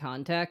every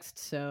context,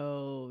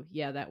 so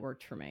yeah, that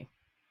worked for me.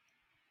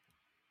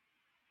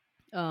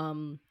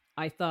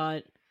 I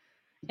thought,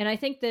 and I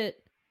think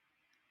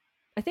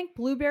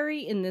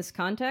blueberry in this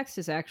context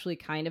is actually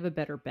kind of a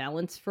better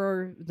balance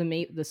for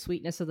the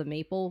sweetness of the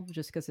maple,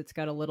 just because it's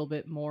got a little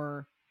bit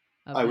more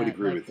of I would that,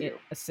 agree like, with you.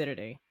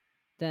 Acidity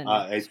than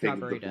I think the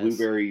strawberry does.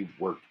 blueberry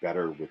worked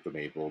better with the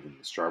maple than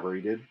the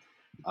strawberry did.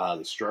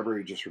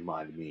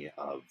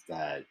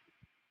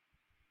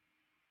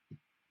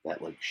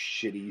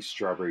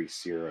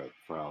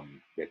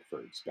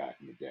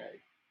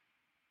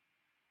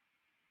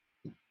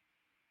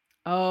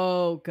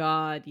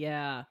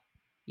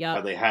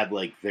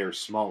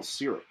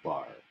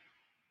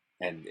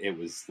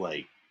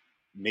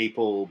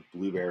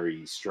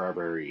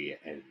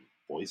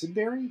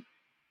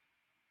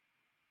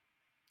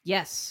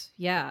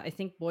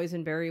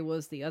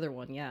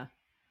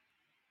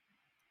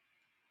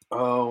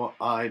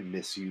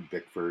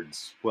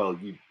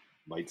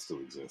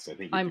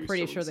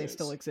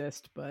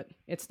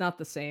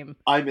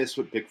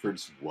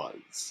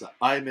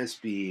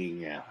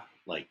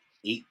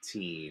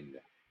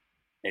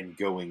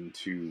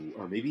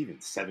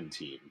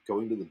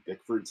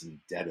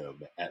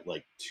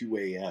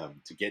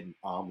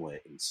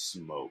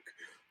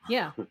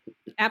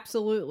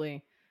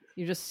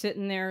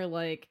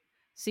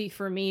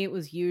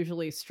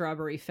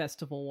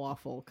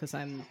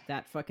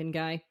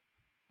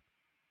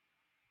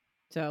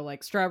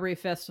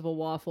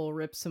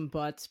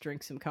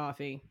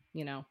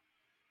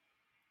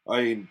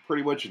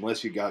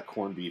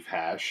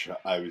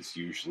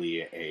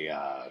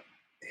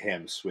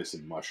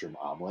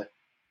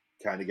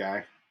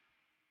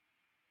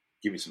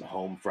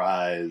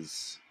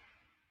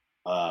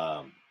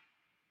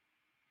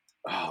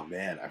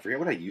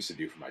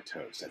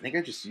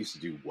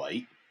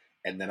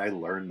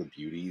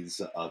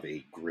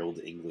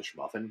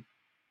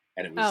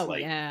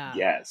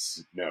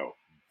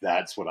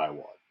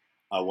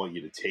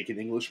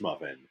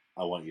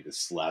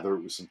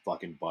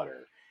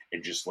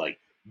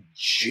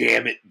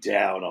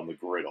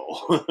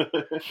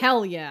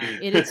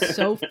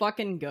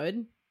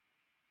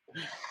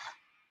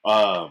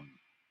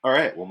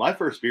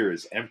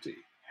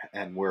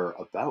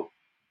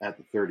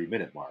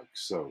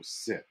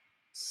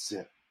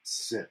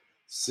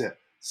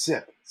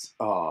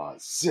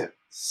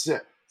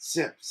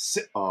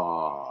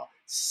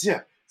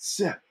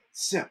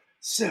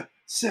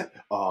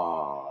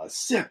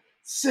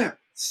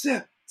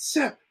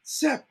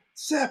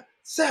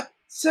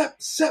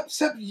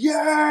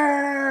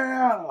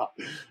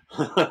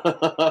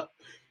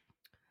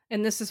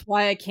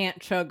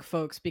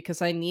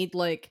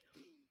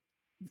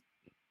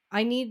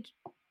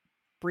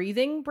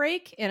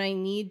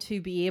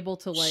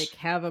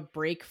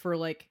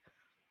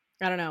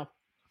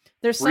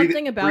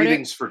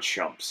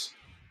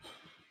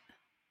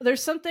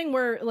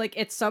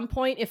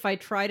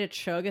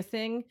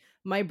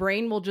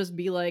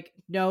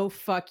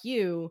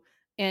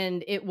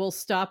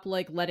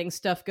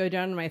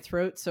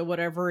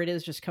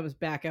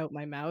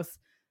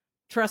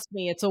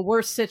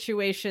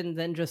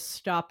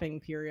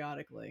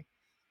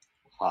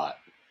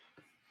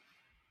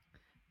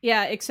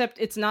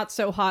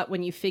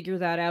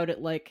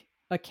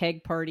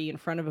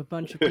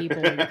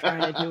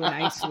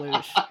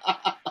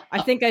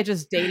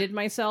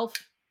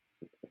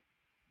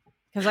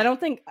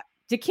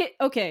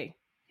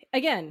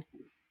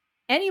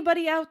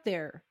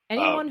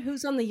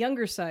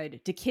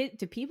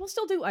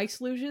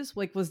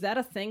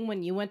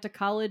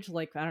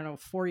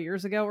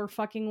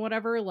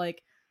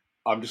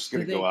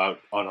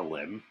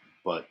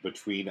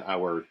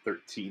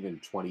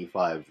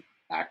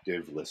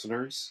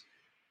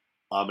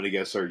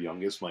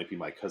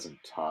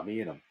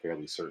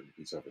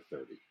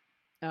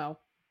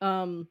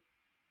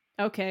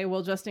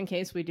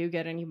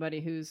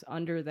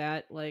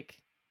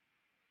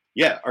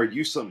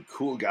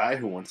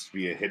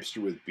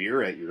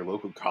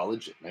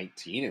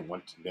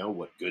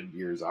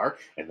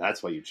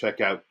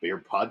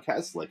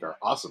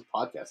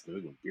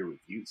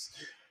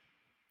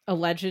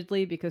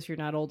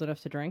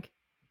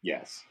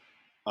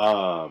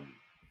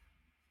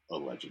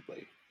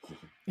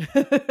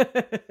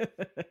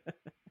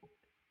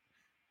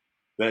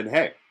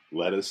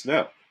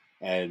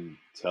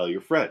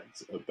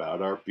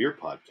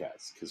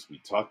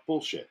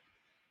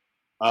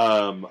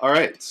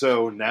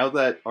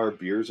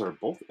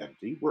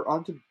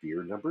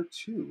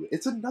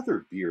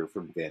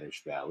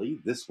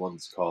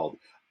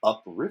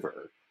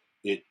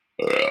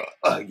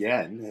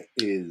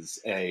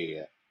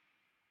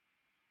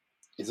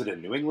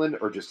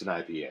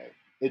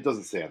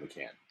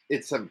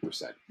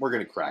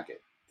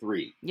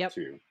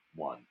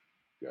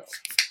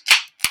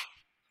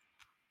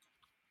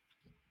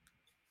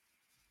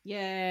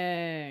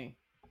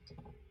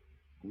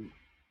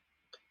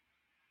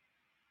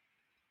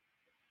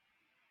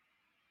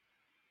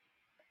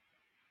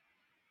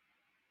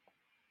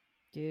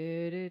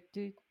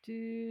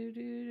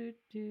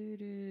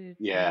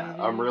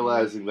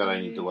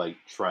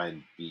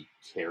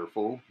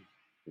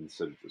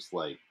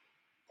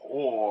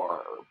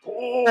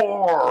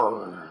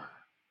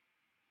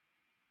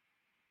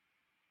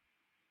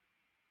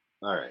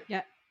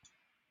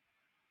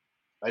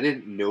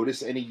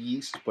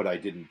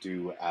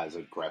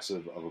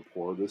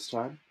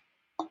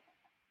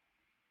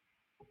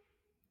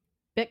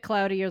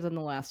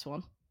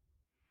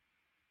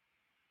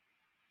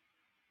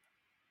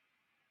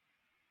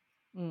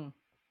 Mm.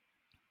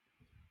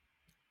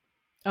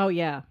 Oh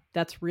yeah,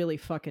 that's really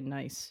fucking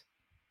nice.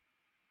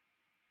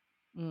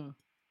 Mm.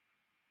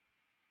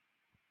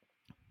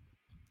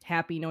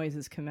 Happy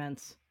noises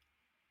commence.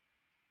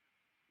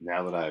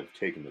 Now that I've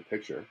taken the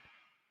picture,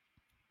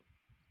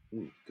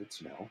 good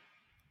smell.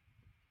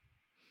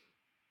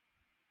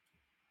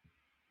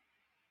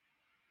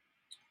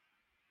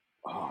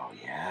 Oh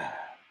yeah,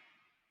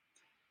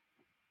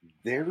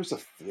 there's a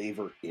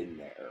flavor in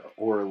there,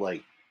 or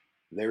like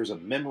there's a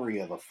memory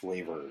of a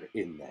flavor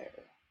in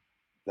there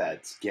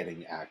that's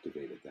getting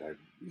activated that I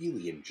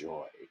really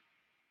enjoy.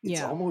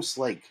 It's Yeah, almost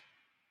like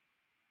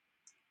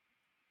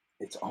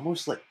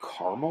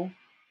caramel,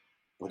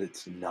 but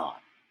it's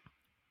not.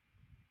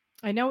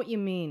 I know what you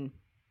mean.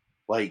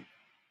 Like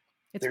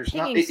It's there's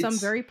not. pinging some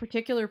It's very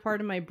particular part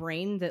of my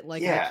brain that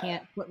like I yeah.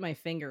 can't put my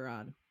finger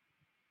on.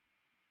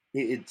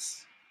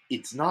 It's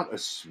it's not a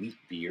sweet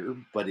beer,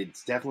 but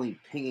it's definitely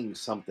pinging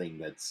something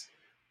that's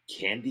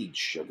candied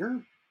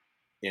sugar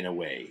in a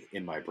way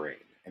in my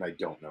brain, and I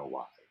don't know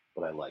why,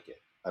 but I like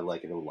it. I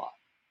like it a lot.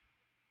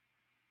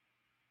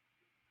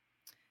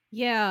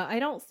 Yeah, I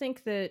don't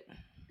think that.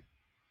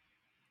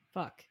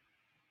 Fuck.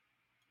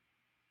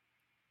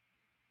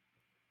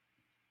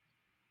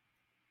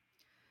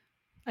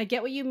 I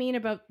get what you mean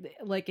about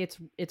like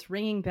it's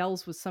ringing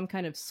bells with some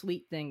kind of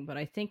sweet thing, but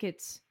I think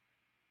it's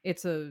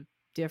a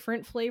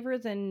different flavor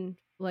than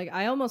like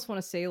I almost want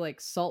to say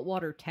like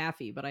saltwater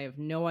taffy, but I have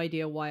no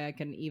idea why I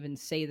can even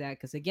say that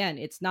because again,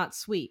 it's not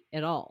sweet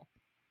at all.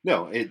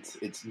 No,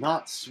 it's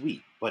not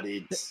sweet, but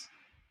Th-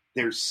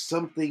 there's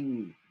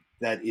something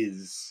that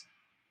is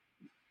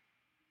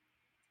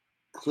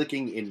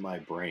clicking in my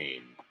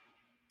brain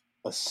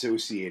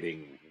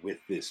associating with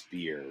this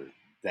beer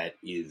that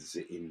is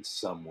in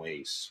some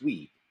way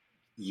sweet,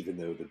 even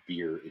though the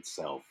beer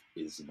itself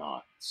is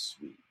not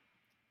sweet.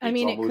 I It's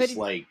mean, it almost could.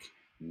 like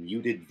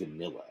muted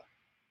vanilla,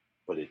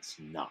 but it's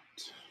not.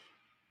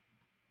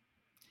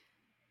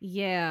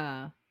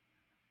 Yeah,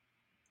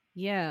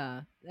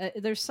 yeah.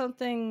 There's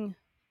something.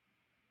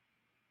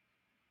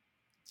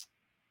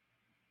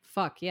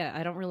 Fuck yeah,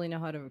 I don't really know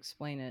how to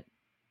explain it.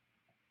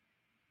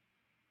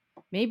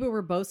 Maybe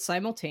we're both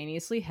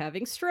simultaneously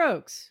having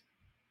strokes.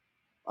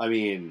 I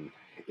mean,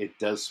 it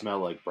does smell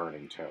like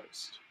burning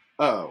toast.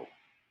 Oh,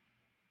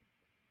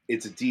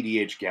 it's a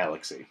DDH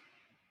Galaxy.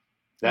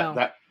 That Oh,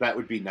 that that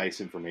would be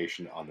nice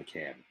information on the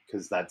can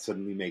because that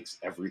suddenly makes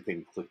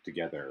everything click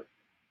together.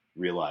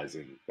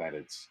 Realizing that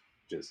it's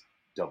just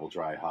double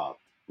dry hop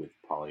with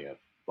probably a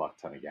buck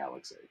ton of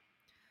Galaxy.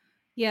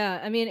 yeah.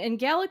 I mean, and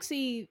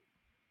Galaxy,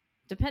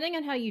 depending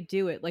on how you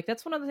do it, like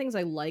that's one of the things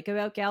I like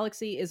about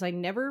Galaxy is I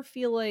never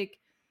feel like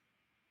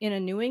in a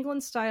New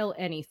England style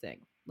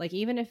anything, like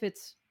even if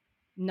it's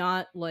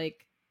not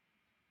like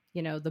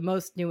the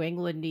most New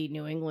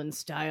England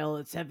style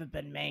that's ever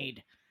been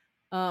made.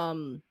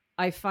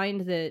 I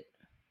find that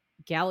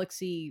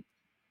Galaxy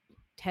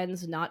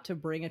tends not to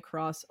bring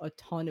across a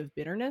ton of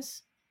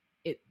bitterness.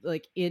 It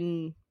like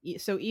in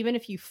so even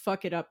if you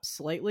fuck it up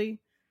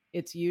slightly,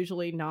 it's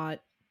usually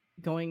not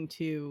going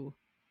to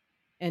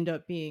end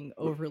up being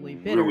overly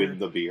Ruin bitter.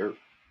 the beer.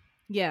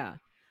 Yeah.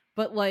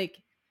 But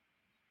like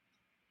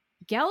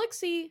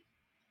Galaxy,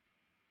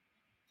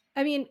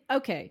 I mean,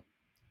 okay.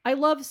 I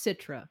love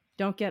Citra.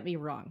 Don't get me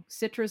wrong.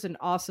 Citra's an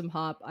awesome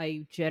hop.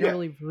 I Yeah,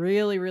 generally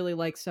really, really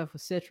like stuff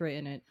with Citra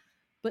in it.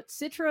 But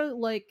Citra,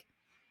 like,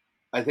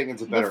 I think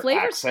it's a the better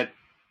flavors, accent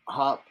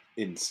hop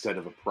instead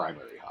of a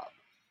primary hop.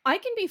 I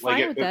can be Like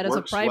fine with it that as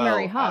a works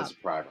primary well as hop. a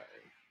primary.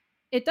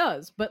 It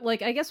does. But,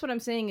 like, I guess what I'm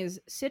saying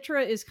is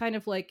Citra is kind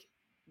of like,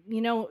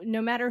 no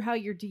matter how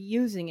you're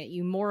using it,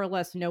 you more or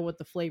less know what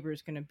the flavor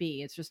is going to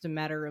be. It's just a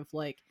matter of,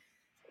 like,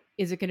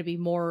 is it going to be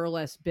more or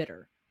less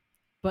bitter?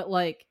 But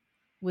like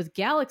with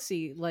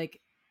Galaxy,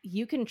 like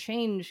you can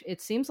change,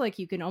 it seems like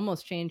you can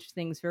almost change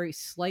things very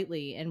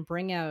slightly and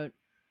bring out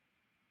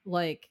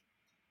like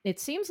it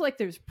seems like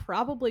there's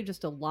probably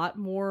just a lot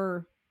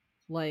more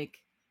like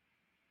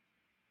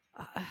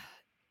uh,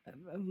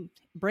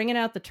 bringing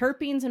out the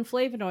terpenes and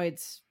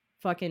flavonoids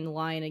fucking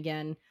line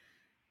again.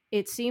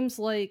 It seems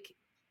like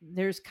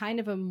there's kind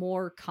of a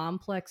more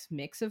complex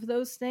mix of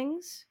those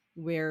things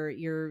where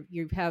you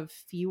have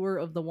fewer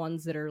of the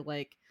ones that are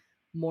like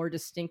more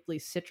distinctly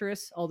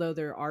citrus, although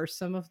there are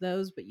some of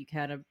those, but you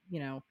kind of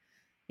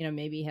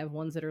maybe have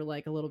ones that are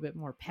like a little bit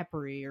more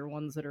peppery or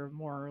ones that are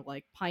more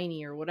like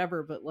piney or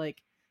whatever, but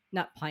like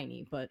not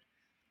piney, but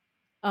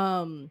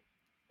um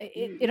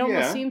it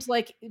almost Yeah, seems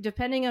like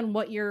depending on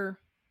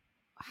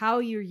how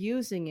you're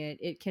using it,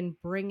 it can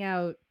bring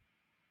out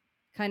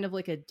kind of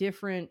like a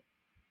different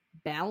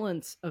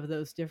balance of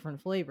those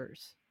different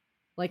flavors.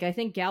 Like I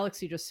think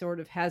Galaxy just sort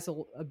of has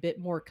a bit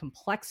more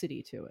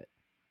complexity to it.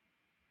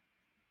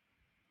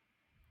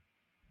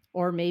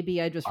 Or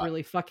maybe I just I,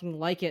 really fucking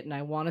like it and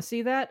I want to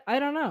see that. I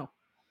don't know.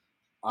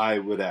 I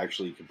would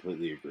actually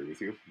completely agree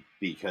with you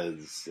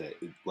because,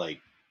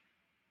 like,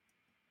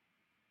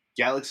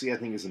 Galaxy, I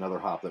think, is another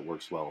hop that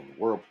works well in the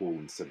Whirlpool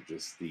instead of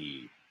just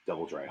the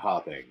double dry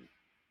hopping.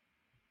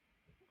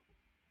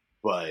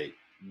 But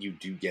you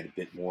do get a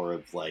bit more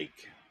of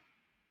like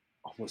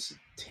almost a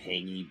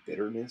tangy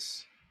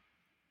bitterness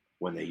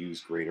when they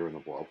use Greater in the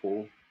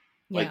Whirlpool.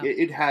 Like Yeah.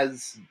 it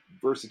has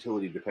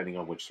versatility depending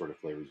on which sort of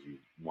flavors you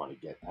want to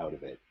get out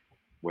of it,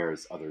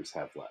 whereas others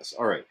have less.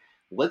 All right,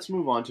 let's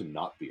move on to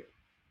not beer.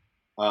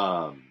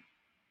 Um,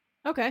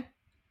 Okay.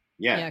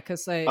 yeah, Yeah,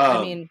 because I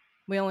mean,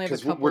 we only have a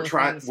because couple of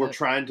things we're that.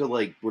 trying to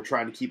we're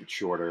trying to keep it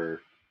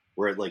shorter.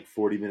 We're at like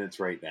 40 minutes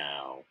right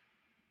now,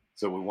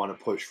 so we want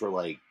to push for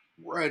like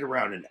right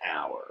around an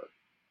hour.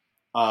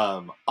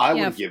 I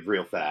Yeah, want to give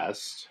real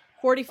fast.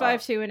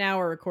 45 to an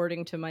hour,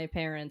 according to my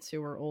parents,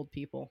 who are old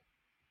people.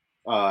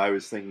 I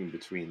was thinking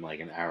between like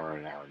an hour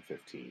and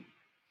 15.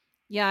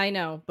 Yeah, I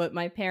know, but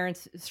my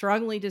parents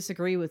strongly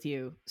disagree with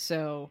you.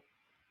 So,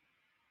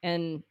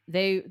 and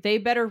they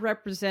better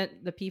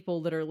represent the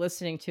people that are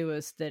listening to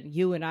us than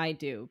you and I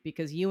do,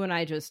 because you and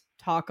I just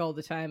talk all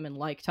the time and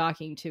like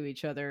talking to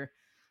each other,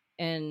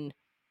 and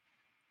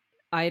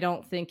I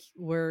don't think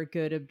we're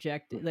good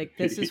objective. Like,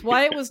 this is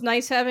why it was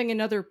nice having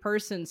another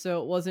person,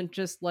 so it wasn't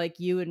just like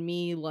you and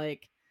me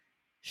like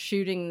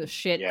shooting the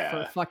shit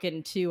for Yeah,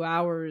 fucking 2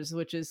 hours,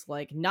 which is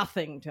like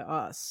nothing to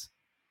us.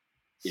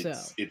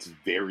 So it's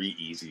very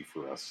easy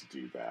for us to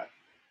do that.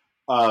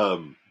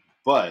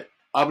 But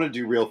I'm gonna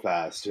do real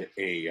fast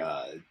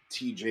a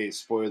TJ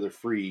spoiler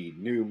free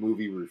new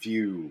movie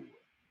review.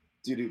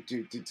 Do do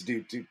do do do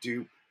do do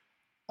do.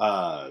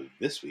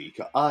 This week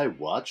I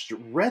watched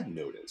Red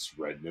Notice.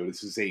 Red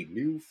Notice is a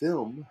new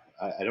film.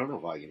 I don't know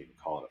if I can even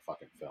call it a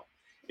fucking film.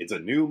 It's a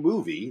new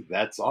movie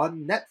that's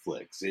on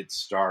Netflix. It's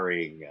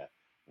starring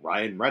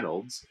Ryan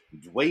Reynolds,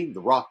 Dwayne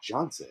The Rock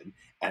Johnson,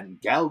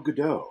 and Gal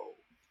Gadot.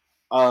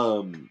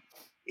 Um,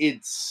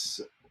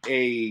 it's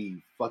a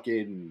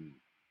fucking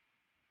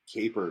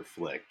caper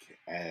flick,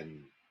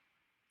 and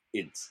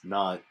it's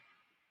not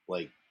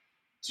like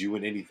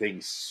doing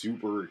anything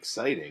super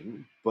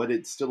exciting, but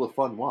it's still a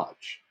fun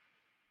watch.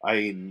 I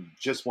mean,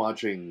 just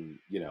watching,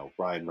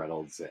 Ryan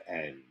Reynolds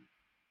and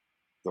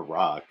The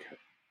Rock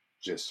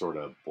just sort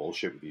of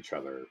bullshit with each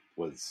other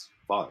was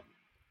fun.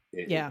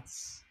 It, yeah.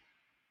 it's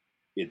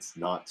it's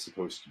not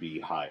supposed to be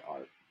high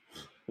art.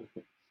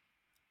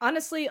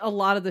 Honestly, a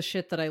lot of the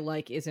shit that I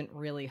like isn't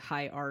really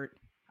high art.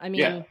 I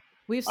Yeah, mean,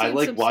 we've seen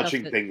some stuff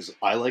that.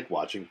 I like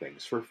watching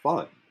things for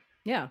fun.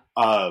 Yeah.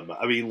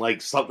 I mean,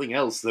 like something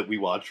else that we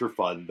watch for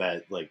fun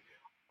that like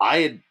I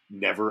had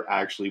never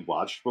actually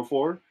watched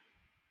before,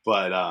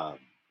 but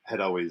had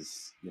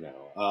always,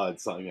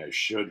 it's something I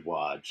should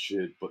watch,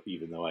 but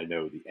even though I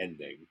know the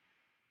ending.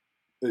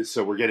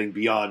 So we're getting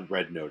beyond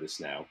Red Notice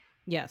now.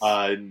 Yes.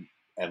 Uh,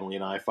 Emily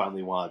and I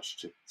finally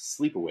watched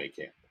Sleepaway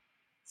Camp.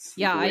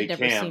 Yeah, I'd Sleepaway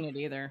never seen Camp it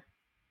either.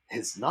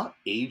 has not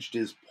aged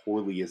as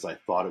poorly as I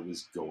thought it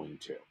was going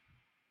to.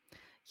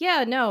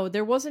 Yeah, no,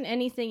 there wasn't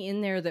anything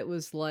in there that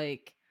was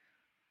like,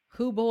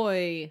 who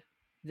boy,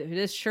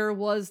 this sure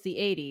was the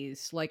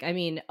 80s. Like, I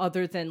mean,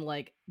 other than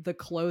like the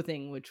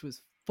clothing, which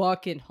was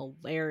fucking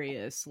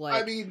hilarious.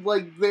 I Like, mean,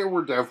 like, there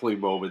were definitely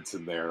moments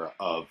in there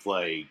of,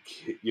 like,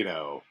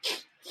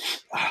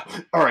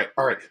 all right,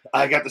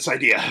 I got this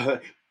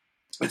idea.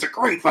 It's a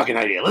great fucking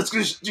idea. Let's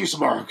just do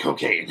some more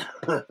cocaine.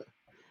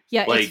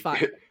 yeah, it's Like,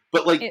 fine.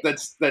 but, like, It,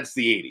 that's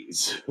the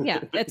 80s. yeah,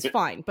 it's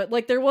fine. But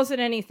like, there wasn't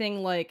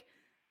anything like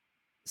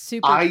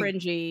super I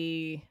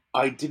cringy.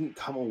 I didn't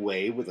come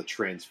away with a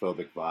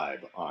transphobic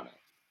vibe on it,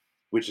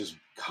 which is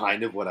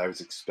kind of what I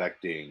was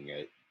expecting,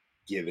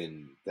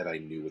 given that I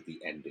knew what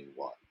the ending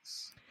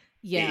was.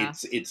 Yeah.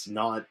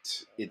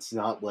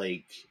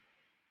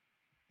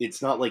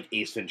 It's not like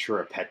Ace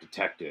Ventura: Pet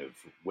Detective,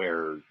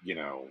 where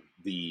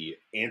the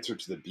answer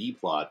to the B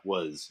plot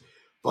was,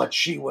 but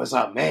she was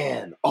a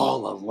man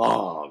all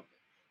along.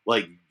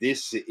 Like,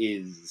 this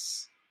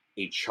is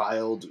a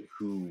child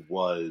who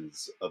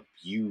was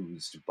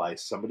abused by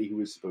somebody who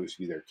was supposed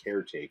to be their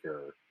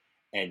caretaker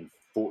and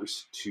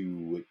forced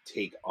to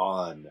take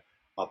on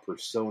a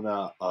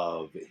persona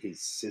of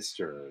his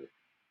sister.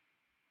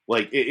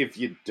 Like, if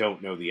you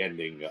don't know the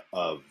ending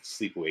of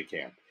Sleepaway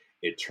Camp,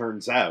 it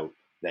turns out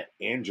that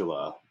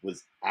Angela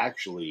was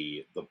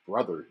actually the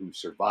brother who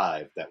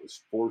survived that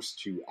was forced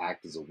to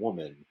act as a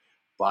woman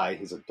by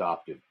his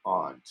adoptive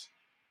aunt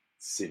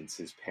since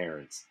his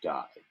parents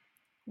died.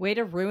 Way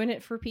to ruin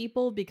it for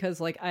people, because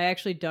like I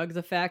actually dug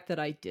the fact that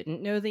I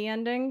didn't know the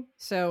ending.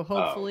 So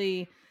Oh,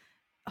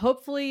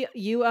 hopefully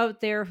you out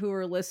there who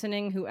are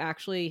listening who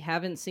actually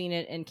haven't seen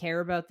it and care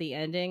about the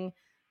ending,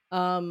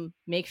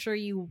 make sure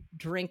you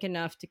drink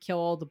enough to kill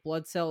all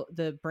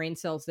the brain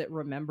cells that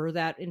remember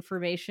that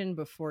information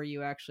before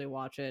you actually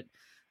watch it.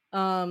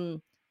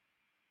 Um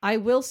I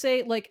will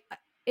say, like,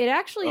 it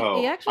actually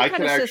I kind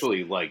could of says,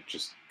 actually like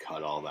just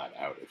cut all that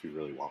out if you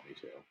really want me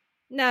to.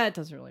 nah, it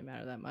doesn't really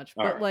matter that much.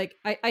 All But right. like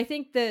I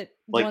think that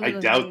Like, one I of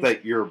the doubt things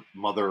that your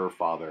mother or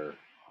father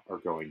are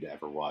going to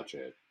ever watch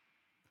it.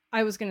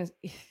 I was gonna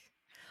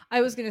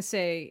I was gonna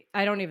say,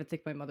 I don't even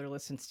think my mother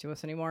listens to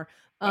us anymore.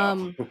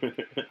 Oh.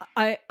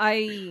 I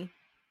I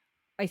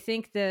I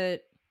think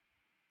that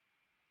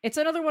It's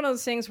another one of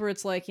those things where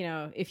it's like,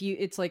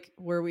 it's like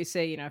where we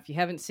say, if you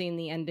haven't seen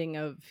the ending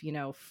of, if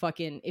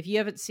you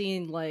haven't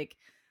seen like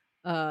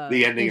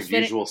The ending of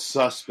Infinite Usual if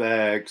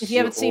Suspects you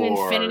haven't seen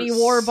or Infinity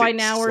War by Sixth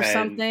now or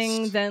something,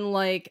 Sense. then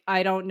like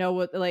I don't know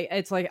what, like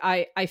it's like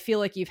I feel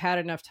like you've had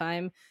enough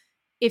time.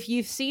 If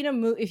you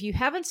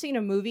haven't seen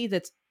a movie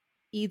that's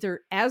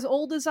either as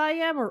old as I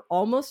am or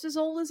almost as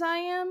old as I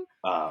am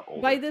by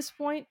Older. this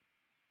point,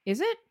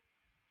 is it?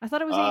 I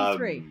thought it was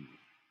 83. Um,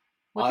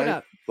 Look it I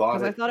up, thought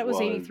because I it thought it was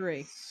 83.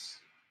 was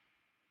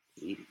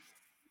 80.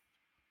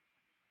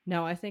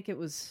 No, I think it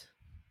was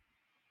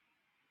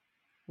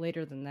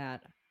later than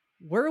that.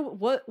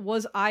 What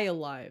was I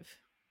alive?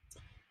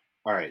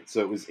 All right, so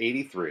it was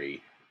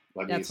 83.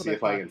 Let me That's what see I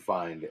if I thought. can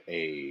find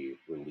a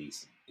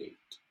release date.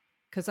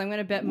 Because I'm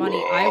gonna bet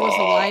money I was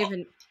alive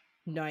and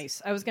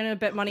nice. I was gonna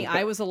bet money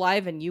I was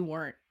alive and you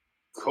weren't.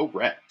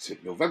 Correct.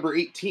 November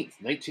 18th,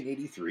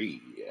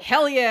 1983.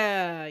 Hell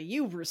yeah!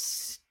 You were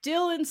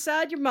still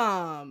inside your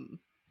mom.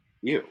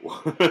 You.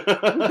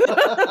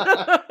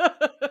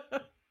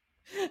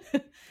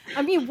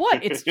 I mean,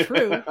 what? It's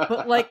true,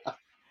 but like,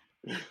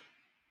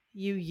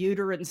 you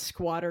uterine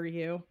squatter,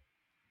 you.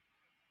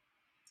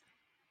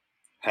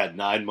 Had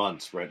 9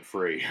 months rent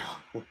free.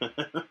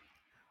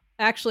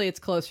 Actually, it's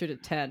closer to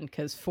 10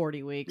 because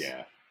 40 weeks.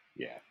 Yeah,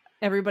 yeah.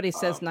 Everybody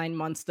says 9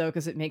 months though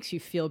because it makes you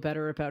feel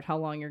better about how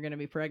long you're going to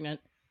be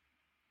pregnant.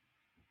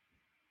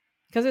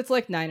 Because it's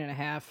like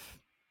 9.5.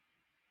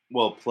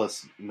 Well,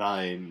 plus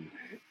 9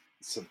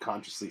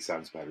 subconsciously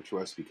sounds better to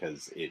us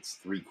because it's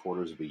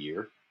 3/4 of a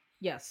year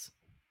Yes.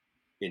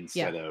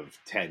 instead of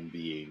 10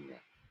 being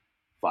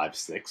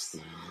 5/6.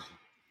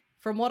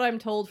 From what I'm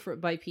told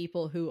by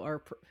people who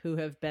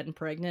have been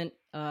pregnant,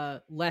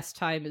 less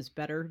time is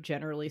better,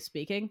 generally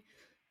speaking.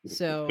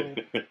 So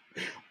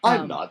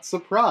I'm not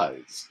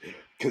surprised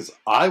because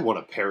I want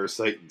a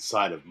parasite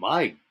inside of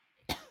my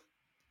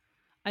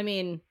I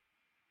mean,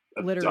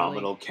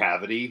 abdominal literally.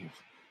 cavity.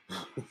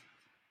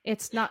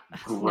 It's not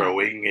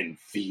growing and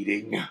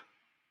feeding.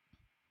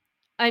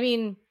 I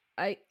mean,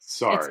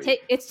 Sorry,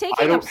 it's I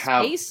taking don't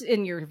up space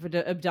in your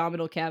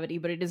abdominal cavity,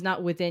 but it is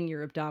not within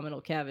your abdominal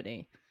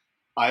cavity.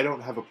 I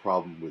don't have a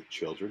problem with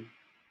children.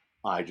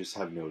 I just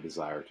have no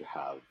desire to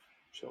have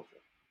children.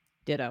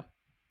 Ditto.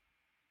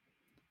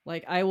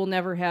 Like, I will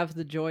never have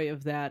the joy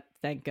of that,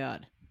 thank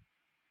God.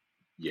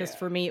 Yeah. Because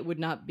for me, it would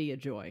not be a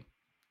joy.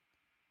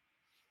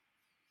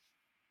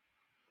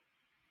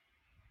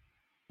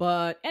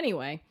 But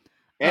anyway.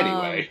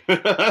 Anyway.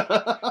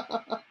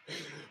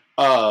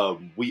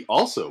 We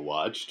also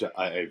watched,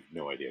 I have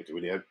no idea,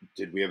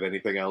 did we have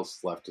anything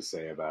else left to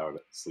say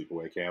about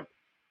Sleepaway Camp?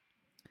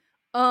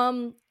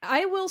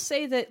 I will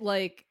say that,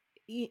 like,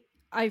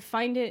 I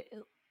find it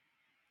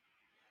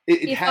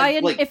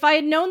if I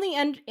had known the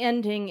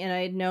ending and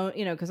I had known,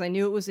 because I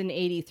knew it was in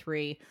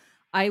 83,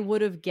 I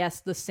would have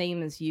guessed the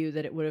same as you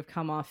that it would have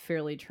come off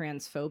fairly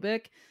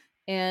transphobic.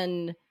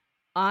 And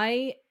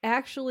I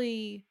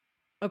actually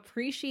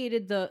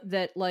appreciated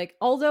that, like,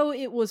 although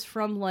it was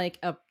from like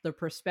the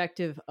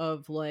perspective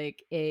of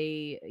like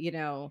a,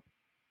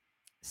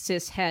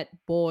 cis het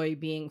boy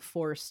being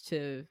forced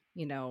to,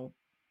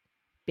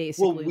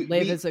 basically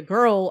live as a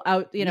girl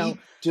out, we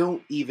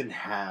don't even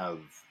have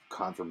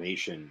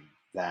confirmation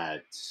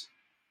that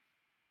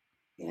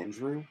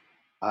Andrew,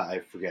 I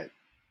forget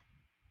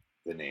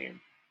the name.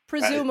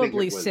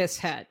 presumably cis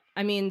het.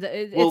 I mean,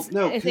 I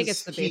think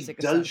it's the basic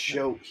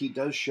assumption. He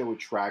does show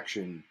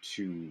attraction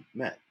to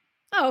men.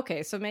 Oh,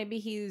 okay. So maybe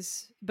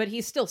he's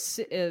still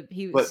cis.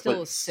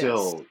 Still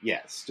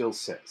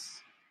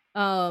cis.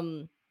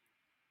 But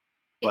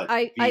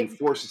being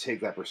forced to take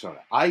that persona.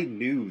 I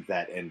knew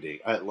that ending.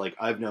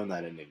 I've known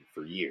that ending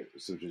for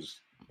years, which is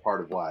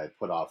part of why I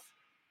put off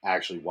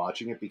actually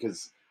watching it,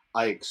 because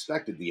I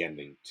expected the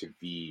ending to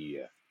be,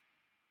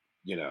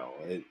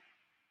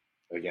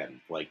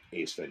 again, like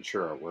Ace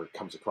Ventura, where it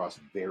comes across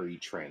very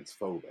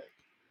transphobic,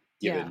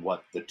 given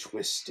what the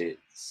twist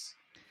is.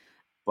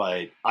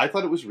 But I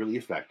thought it was really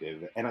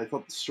effective, and I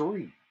thought the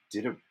story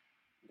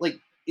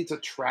it's a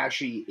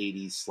trashy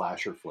 80s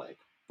slasher flick,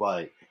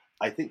 but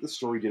I think the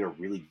story did a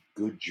really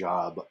good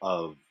job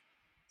of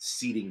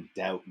seeding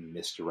doubt and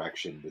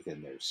misdirection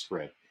within their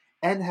script,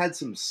 and had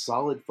some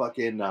solid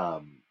fucking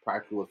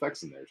practical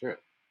effects in there too.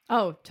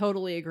 Oh,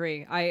 totally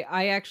agree.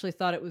 I actually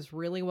thought it was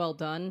really well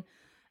done.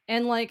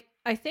 And like,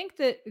 I think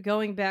that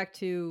going back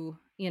to,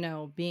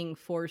 being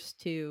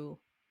forced to,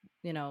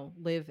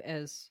 live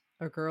as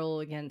a girl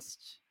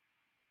against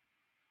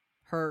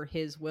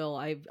his will,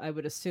 I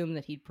would assume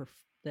that he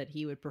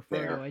would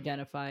prefer to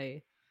identify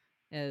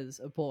as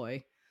a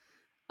boy.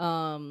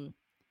 But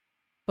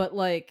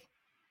like,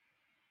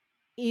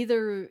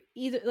 either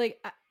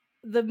like,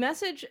 the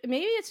message,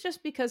 maybe it's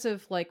just because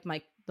of like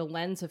the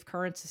lens of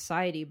current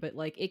society, but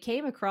like, it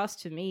came across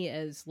to me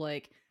as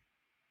like,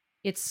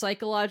 it's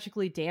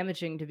psychologically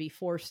damaging to be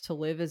forced to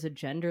live as a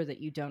gender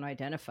that you don't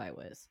identify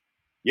with.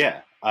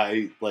 Yeah,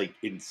 I like,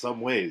 in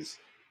some ways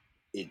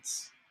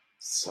it's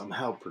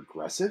somehow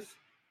progressive,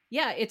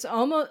 Yeah, it's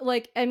almost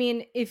like, I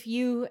mean, if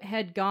you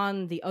had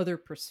gone the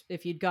other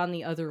if you'd gone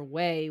the other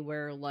way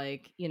where,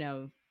 like,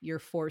 you're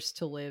forced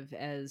to live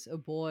as a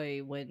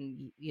boy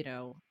when,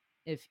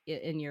 if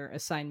and you're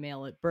assigned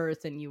male at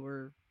birth and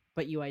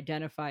but you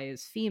identify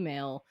as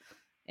female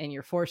and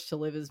you're forced to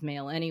live as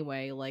male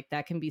anyway, like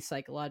that can be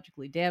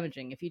psychologically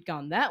damaging. If you'd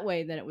gone that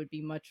way, then it would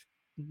be much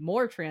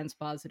more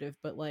transpositive,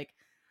 but like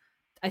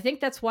I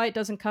think that's why it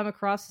doesn't come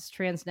across as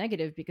trans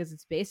negative, because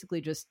it's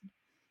basically just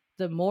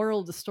the moral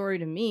of the story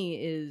to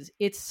me is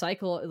it's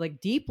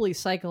deeply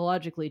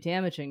psychologically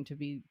damaging to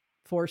be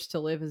forced to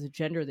live as a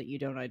gender that you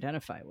don't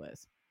identify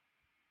with.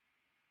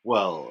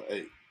 Well,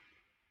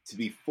 to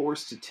be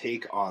forced to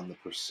take on the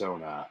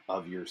persona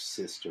of your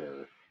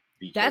sister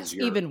because That's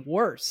even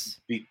worse.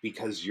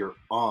 because your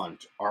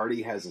aunt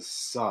already has a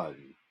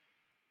son,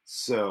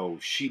 so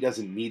she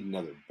doesn't need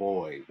another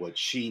boy. What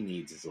she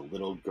needs is a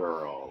little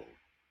girl.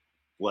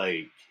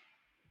 Like,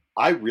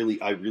 I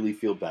really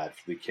feel bad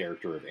for the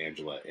character of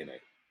Angela in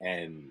it,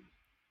 and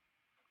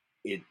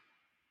it.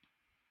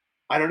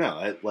 I don't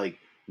know. Like,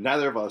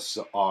 neither of us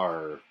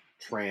are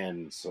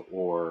trans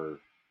or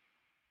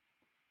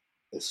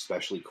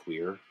especially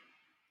queer.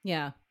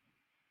 Yeah.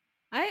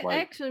 I Like,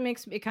 actually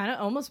makes it kind of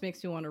almost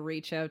makes me want to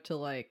reach out to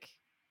like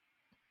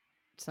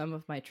some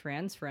of my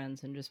trans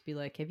friends and just be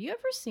like, have you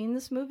ever seen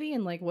this movie?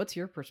 And like, what's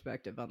your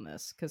perspective on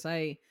this? Because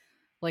I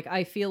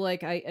feel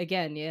like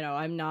again,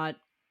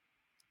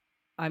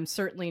 I'm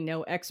certainly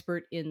no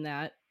expert in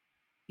that.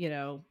 You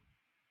know,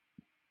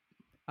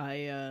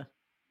 I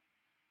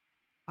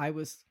I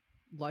was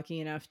lucky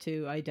enough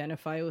to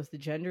identify with the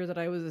gender that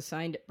I was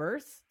assigned at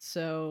birth.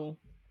 So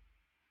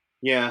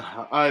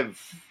yeah, by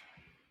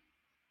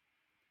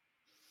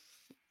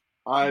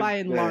I've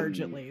and large,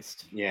 at been,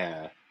 least.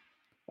 yeah,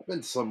 I've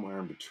been somewhere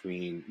in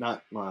between.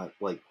 Not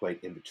like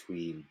quite in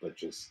between, but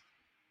just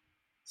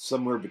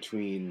somewhere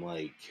between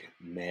like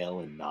male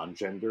and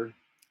non-gender.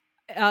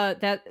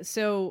 That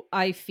so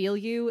I feel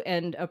you,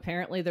 and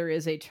apparently there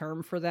is a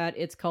term for that.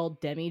 It's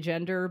called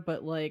demigender,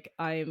 but like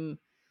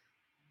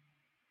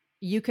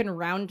you can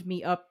round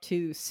me up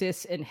to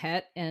cis and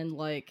het, and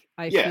like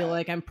I feel Yeah,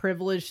 like I'm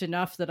privileged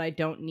enough that I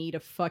don't need a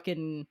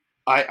fucking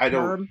I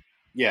don't. term.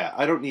 Yeah,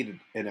 I don't need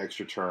an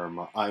extra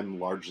term. I'm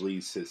largely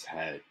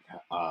cishet.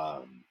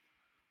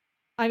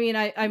 I mean,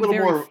 A I'm little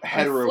very more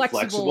I'm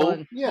flexible hetero-flexible.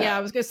 on, yeah, I Yeah,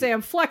 was gonna say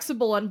I'm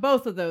flexible on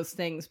both of those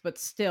things, but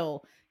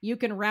still, you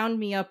can round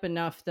me up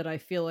enough that I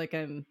feel like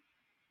I'm,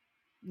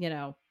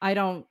 I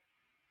don't.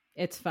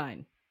 It's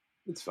fine.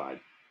 it's fine.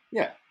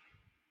 Yeah,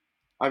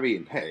 I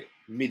mean, hey,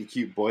 meet a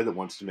cute boy that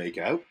wants to make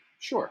out.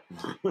 Sure.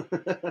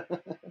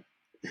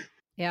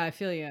 Yeah, I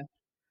feel you.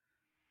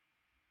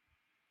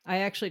 I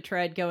actually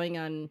tried going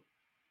on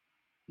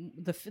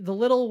the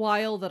little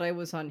while that I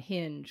was on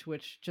Hinge,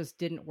 which just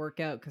didn't work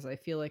out because I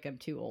feel like I'm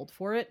too old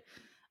for it.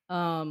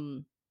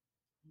 Um,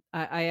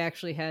 I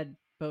actually had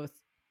both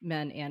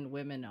men and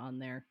women on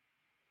there,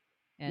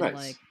 and Nice.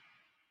 like,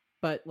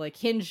 but like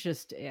Hinge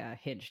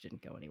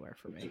didn't go anywhere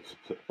for me.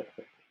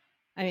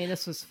 I mean,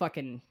 this was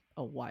fucking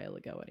a while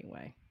ago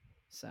anyway.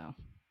 So,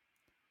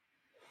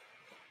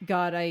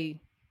 God, I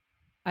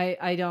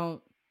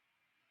don't.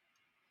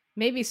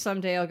 Maybe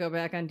someday I'll go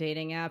back on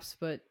dating apps,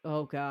 but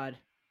oh God,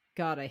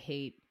 I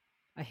hate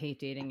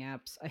dating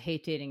apps. I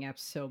hate dating apps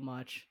so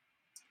much.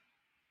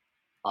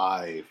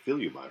 I feel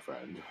you, my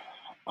friend.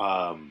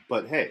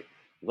 But hey,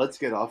 let's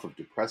get off of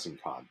depressing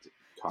content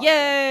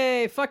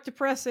Yay! Fuck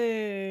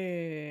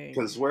depressing.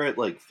 because we're at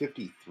like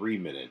 53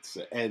 minutes,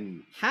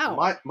 and How?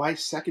 my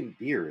second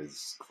beer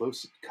is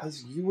close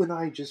because you and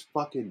I just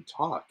fucking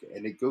talk,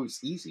 and it goes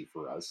easy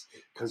for us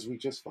because we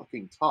just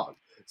fucking talk.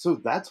 So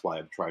that's why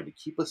I'm trying to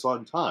keep us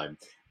on time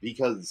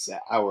because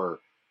our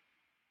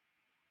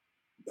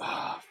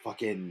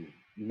fucking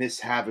Miss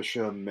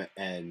Havisham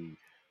and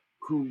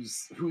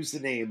who's the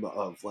name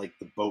of like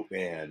the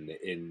boatman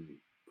in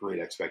Great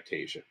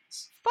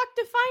Expectations. Fuck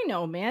if I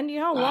know, man. You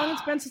know how long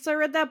it's been since I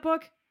read that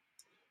book?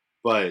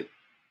 But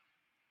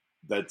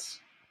that's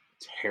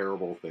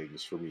terrible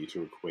things for me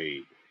to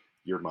equate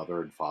your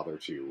mother and father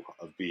to,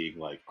 of being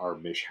like our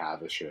Mish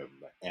Havisham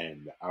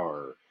and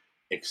our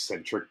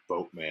eccentric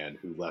boatman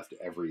who left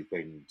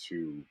everything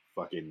to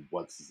fucking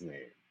what's his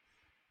name?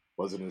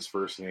 Wasn't his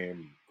first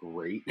name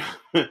great?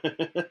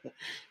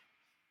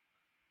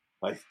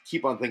 I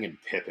keep on thinking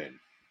Pippin,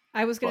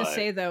 I was gonna but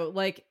say though,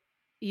 like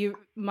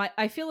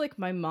I feel like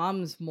my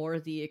mom's more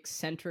the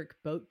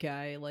eccentric boat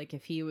guy. Like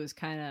if he was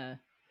kind of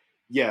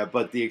yeah,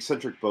 but the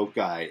eccentric boat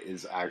guy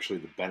is actually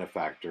the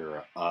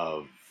benefactor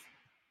of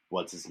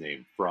what's his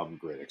name from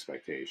Great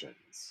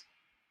Expectations.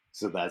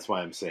 So that's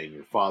why I'm saying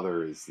your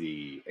father is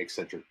the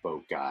eccentric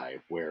boat guy,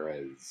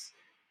 whereas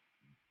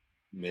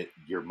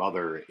your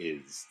mother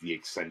is the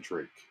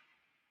eccentric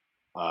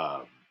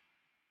um,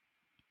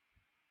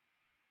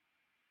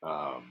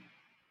 um,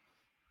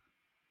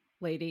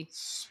 lady.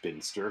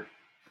 spinster.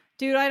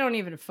 Dude, I don't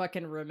even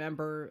fucking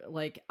remember.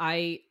 Like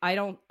I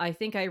don't I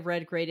think I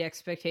read Great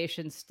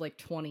Expectations like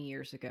 20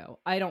 years ago.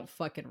 I don't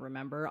fucking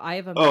remember. I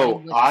have a Oh,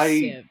 mind like a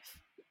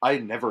sieve. I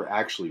never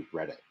actually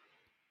read it.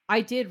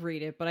 I did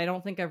read it, but I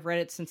don't think I've read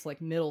it since like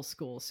middle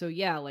school. So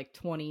yeah, like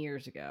 20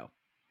 years ago.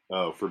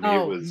 Oh, for me, it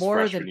Oh, was more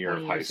freshman than year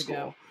 20 of high years ago.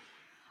 school.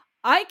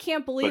 I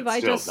can't believe But I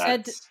still, just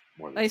said that's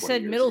more than I 20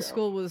 said years middle ago.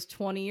 school was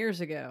 20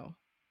 years ago.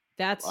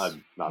 That's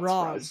I'm not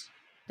wrong. surprised.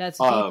 That's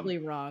Um, deeply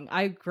wrong.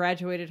 I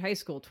graduated high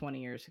school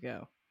 20 years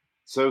ago.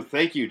 So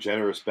thank you,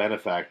 generous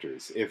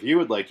benefactors. If you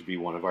would like to be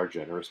one of our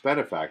generous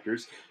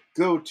benefactors,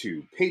 go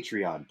to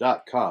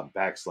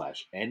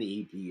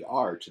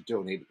patreon.com/NEBR to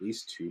donate at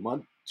least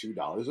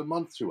 $2 a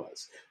month to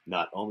us.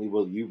 Not only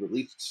will you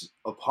release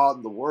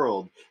upon the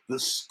world the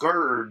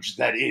scourge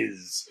that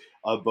is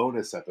a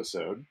bonus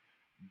episode,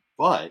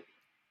 but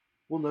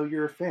we'll know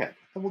you're a fan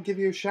and we'll give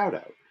you a shout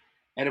out.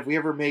 And if we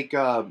ever make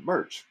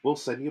merch, we'll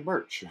send you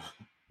merch.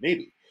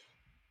 Maybe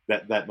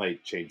that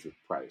might change with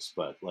price,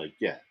 but like,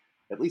 yeah,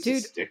 at least a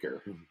Dude,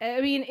 sticker I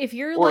mean, if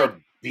you're or like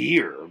a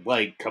beer.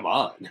 Like, come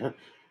on.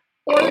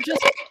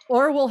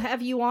 or we'll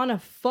have you on a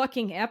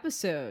fucking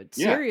episode.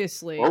 Yeah,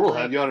 Seriously, or we'll like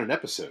have you on an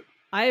episode,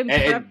 I am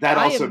and that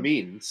I also am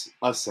means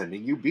us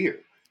sending you beer.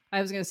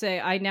 I was going to say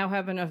I now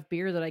have enough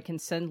beer that I can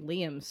send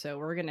Liam, so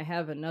we're going to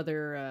have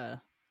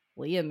another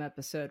Liam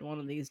episode one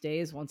of these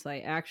days once I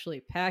actually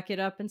pack it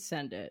up and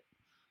send it.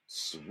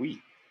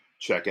 Sweet.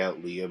 Check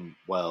out Liam.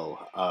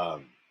 Well,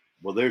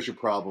 there's your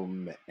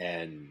problem,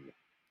 and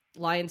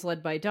Lions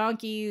Led by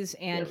Donkeys,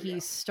 and there we he go.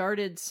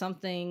 started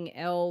something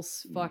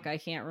else. Fuck, I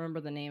can't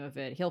remember the name of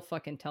it. He'll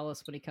fucking tell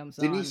us when he comes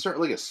Didn't on. he start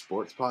like a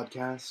sports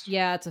podcast?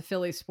 Yeah, it's a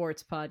Philly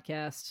sports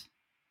podcast,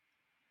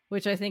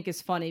 which I think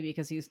is funny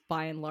because he's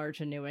by and large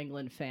a New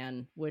England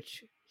fan,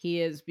 which he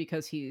is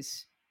because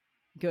he's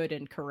good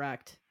and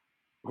correct.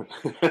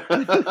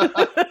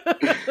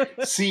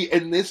 See,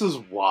 and this is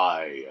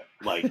why,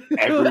 like,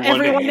 everyone,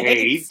 Everyone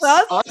hates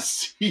us?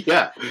 us.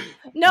 Yeah.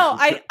 No,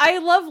 I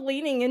love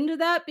leaning into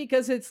that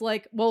because it's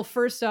like, well,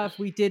 first off,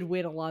 we did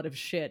win a lot of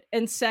shit,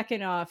 and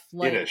second off,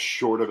 like, in a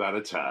short amount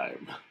of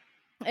time.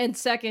 and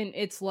second,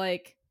 it's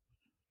like,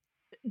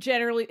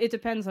 generally, it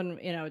depends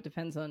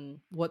on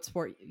what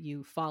sport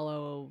you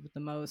follow the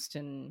most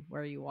and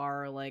where you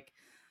are. Like,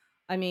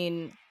 I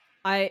mean,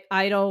 I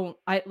don't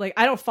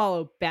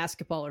follow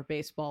basketball or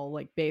baseball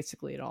like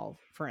basically at all,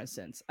 for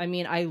instance. I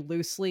mean, I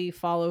loosely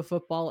follow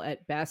football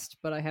at best,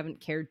 but I haven't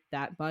cared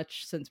that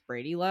much since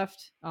Brady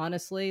left,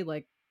 honestly,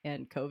 like,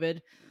 and COVID.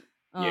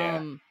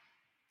 Yeah.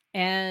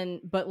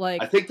 But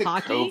like, I think that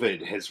hockey,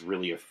 COVID has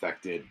really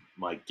affected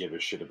my give a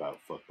shit about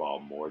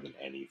football more than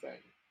anything.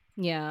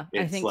 yeah, I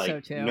It's think like, so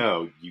too.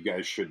 no, you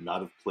guys should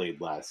not have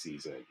played last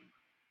season,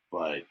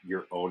 but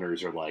your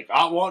owners are like,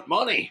 I want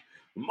money.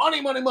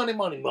 Money, money, money,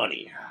 money,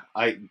 money.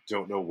 I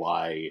don't know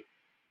why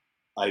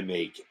I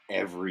make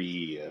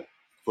every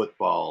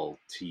football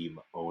team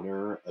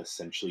owner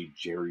essentially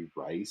Jerry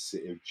Rice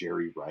if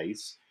Jerry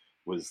Rice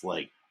was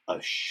like a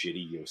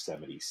shitty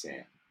Yosemite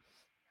Sam.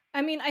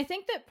 I mean, I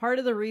think that part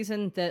of the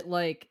reason that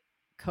like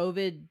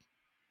COVID,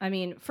 I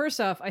mean, first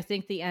off, I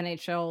think the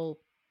NHL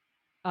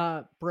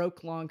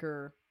broke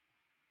longer.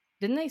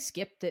 Didn't they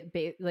skip that?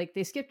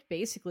 They skipped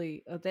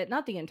basically that,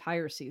 not the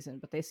entire season,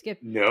 but they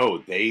skipped. No,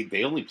 they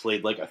only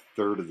played like a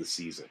third of the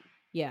season.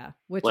 Yeah,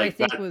 which I Like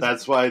think was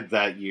that's why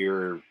that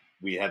year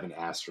we have an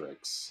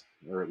asterisk,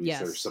 or at least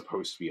there's yes.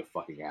 supposed to be a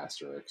fucking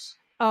asterisk.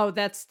 Oh,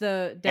 that's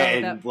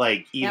And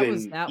like that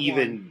was that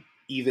one.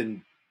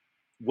 even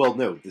well,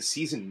 no, the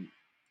season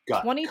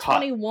got cut.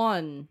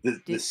 2021.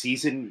 The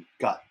season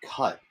got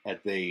cut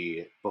at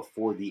the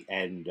before the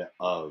end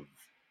of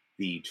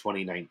the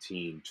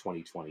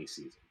 2019-2020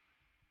 season.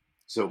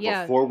 So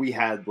Yeah. before we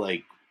had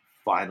like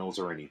finals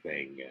or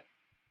anything,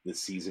 the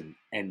season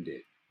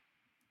ended.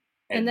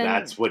 And then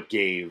that's what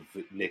gave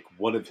Nick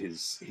one of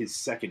his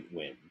second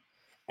win.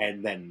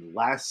 And then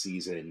last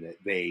season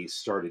they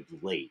started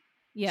late.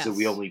 yes. So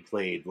we only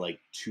played like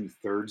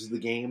 2/3 of the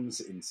games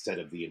instead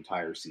of the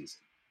entire season.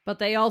 But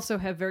they also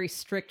have very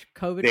strict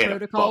COVID They had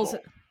protocols, a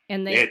bubble.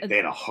 and They had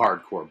a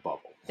hardcore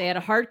bubble. They had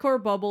a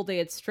hardcore bubble. They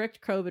had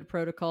strict COVID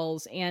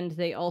protocols, and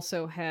they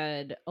also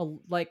had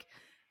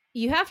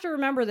you have to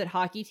remember that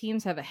hockey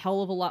teams have a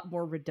hell of a lot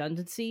more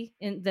redundancy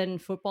than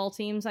football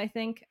teams. I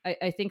think.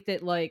 I think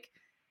that like,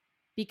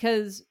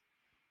 because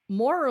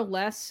more or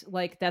less,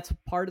 like, that's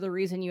part of the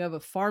reason you have a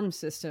farm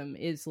system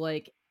is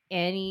like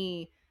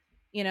any,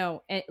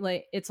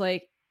 like, it's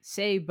like,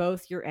 say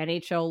both your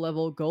NHL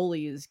level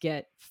goalies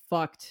get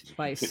fucked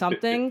by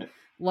something,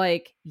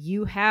 like,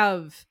 you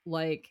have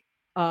like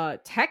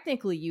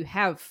technically you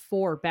have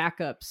 4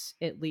 backups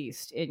at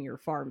least in your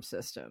farm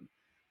system.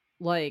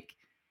 Like,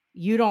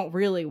 you don't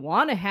really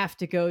want to have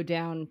to go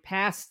down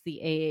past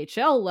the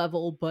AHL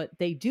level, but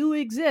they do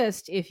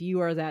exist if you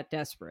are that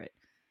desperate.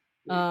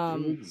 They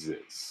do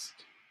exist.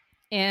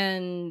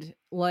 And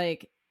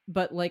like,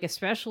 but like,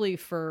 especially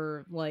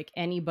for like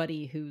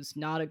anybody who's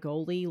not a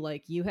goalie,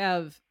 like,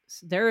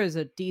 there is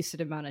a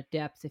decent amount of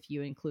depth if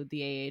you include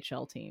the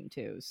AHL team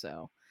too.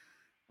 So,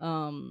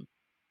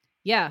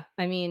 yeah,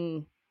 I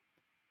mean,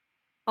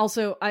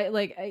 also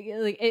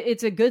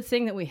it's a good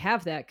thing that we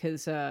have that,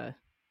 because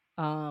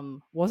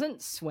wasn't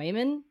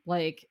Swayman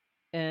like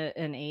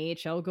an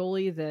AHL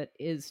goalie that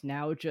is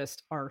now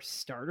just our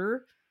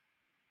starter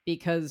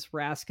because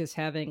Rask is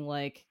having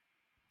like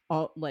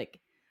all like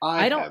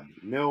I I don't have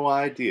no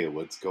idea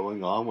what's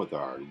going on with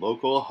our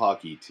local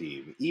hockey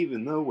team.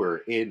 Even though we're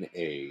in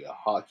a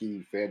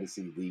hockey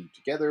fantasy league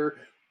together,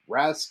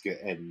 Rask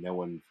and no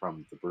one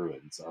from the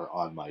Bruins are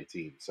on my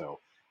team, so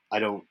I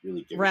don't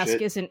really give a Rask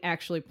shit. isn't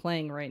actually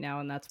playing right now,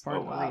 and that's part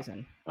Oh of the wow!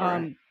 reason. All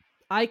right,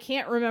 I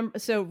can't remember.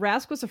 So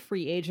Rask was a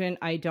free agent.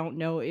 I don't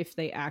know if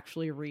they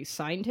actually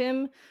re-signed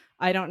him.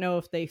 I don't know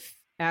if they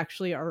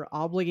actually are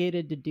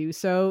obligated to do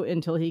so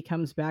until he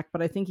comes back.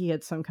 But I think he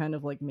had some kind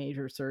of like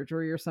major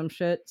surgery or some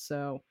shit.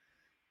 So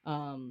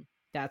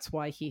that's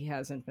why he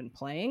hasn't been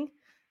playing.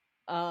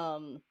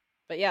 Um,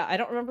 but yeah, I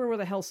don't remember where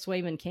the hell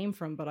Swayman came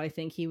from, but I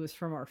think he was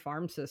from our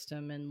farm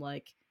system and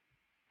like,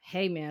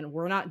 hey man,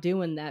 we're not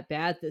doing that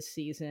bad this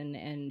season,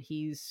 and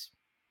he's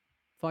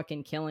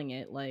fucking killing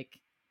it. Like,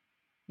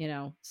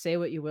 say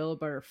what you will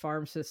about our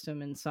farm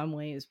system in some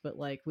ways, but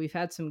like we've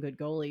had some good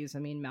goalies. I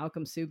mean,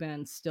 Malcolm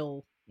Subban's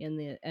still in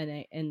the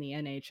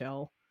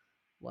NHL,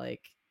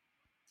 like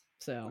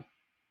so.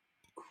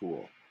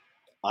 cool.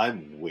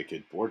 I'm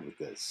wicked bored with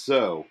this.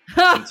 So,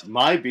 since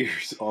my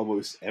beer's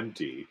almost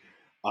empty,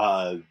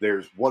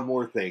 there's one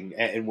more thing,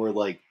 and we're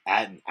like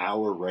at an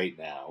hour right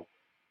now.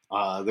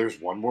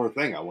 There's one more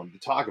thing I wanted to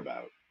talk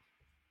about.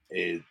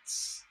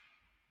 It's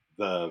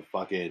the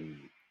fucking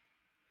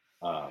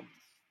um,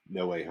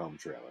 No Way Home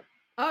trailer.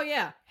 Oh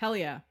yeah, hell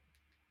yeah.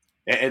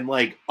 And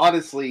like,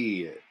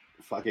 honestly,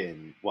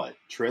 fucking what?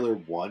 Trailer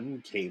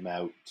 1 came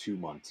out 2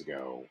 months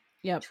ago.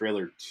 Yep.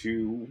 Trailer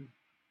 2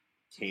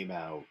 came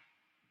out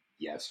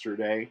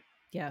yesterday.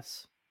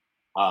 Yes.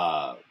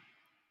 Uh,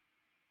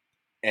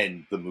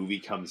 and the movie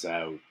comes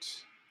out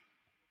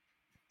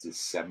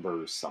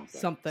December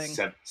something. Something.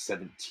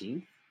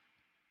 17th?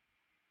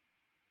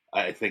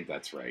 I think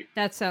that's right.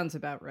 That sounds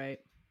about right.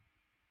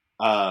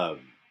 Um,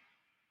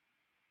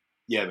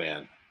 yeah,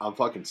 man, I'm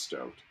fucking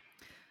stoked.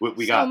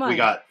 We So am got we I.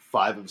 got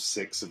 5 of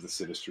 6 of the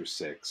Sinister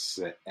Six,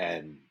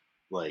 and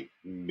like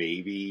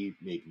maybe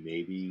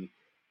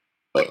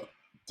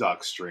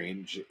Doc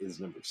Strange is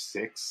number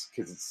 6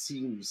 because it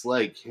seems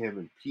like him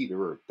and Peter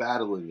are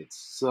battling at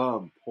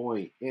some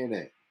point in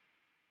it.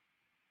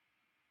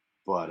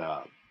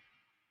 But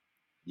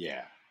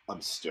yeah,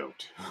 I'm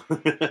stoked.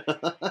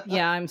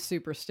 Yeah, I'm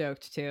super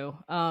stoked too.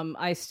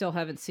 I still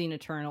haven't seen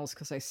Eternals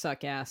because I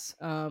suck ass.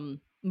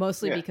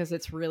 Mostly Yeah, because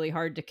it's really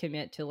hard to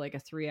commit to like a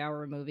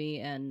 3-hour movie,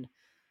 and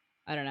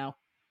I don't know.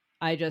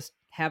 I just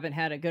haven't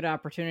had a good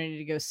opportunity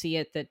to go see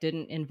it that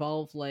didn't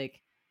involve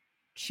like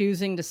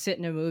choosing to sit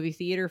in a movie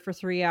theater for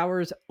 3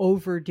 hours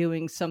over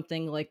doing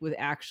something like with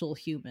actual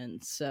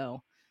humans.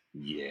 So,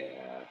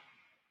 yeah.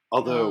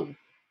 Although um,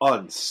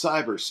 on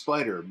Cyber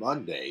Spider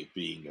Monday,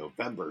 being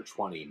November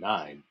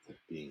 29th,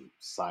 being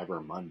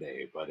Cyber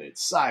Monday, but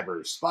it's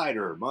Cyber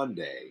Spider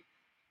Monday,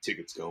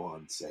 tickets go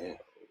on sale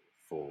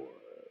for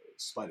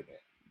Spider Man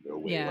No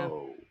Way yeah.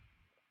 Home.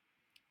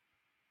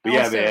 But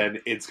yeah, Also, man,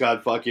 it's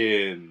got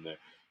fucking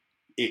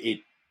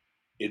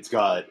it's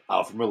got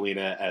Alfred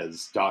Molina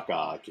as Doc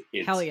Ock. hell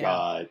It's yeah.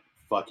 got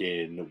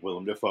fucking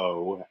Willem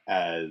Dafoe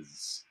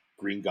as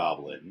Green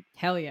Goblin.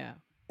 Hell yeah.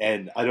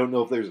 And I don't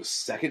know if there's a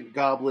second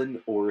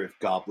Goblin or if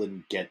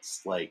Goblin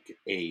gets like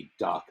a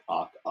Doc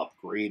Ock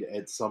upgrade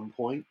at some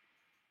point.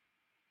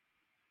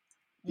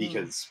 Mm.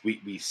 Because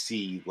we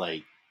see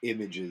like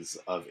images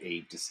of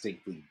a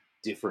distinctly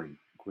different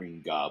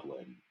Green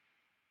Goblin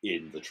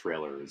in the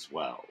trailer as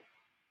well.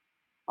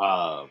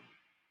 Um,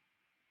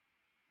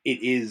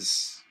 it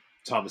is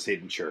Thomas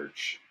Hayden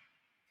Church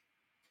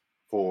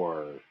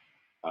for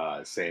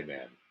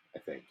Sandman, I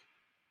think.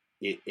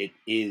 It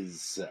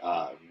is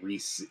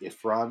Reese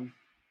Ifan,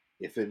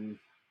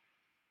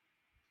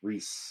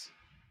 Reese.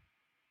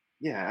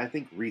 Yeah, I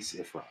think Reese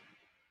Ifran.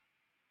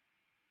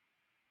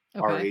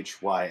 Okay.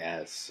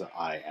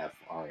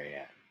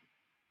 Rhysifran,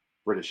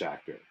 British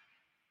actor,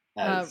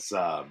 Uh, as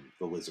the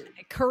lizard.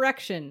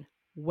 Correction,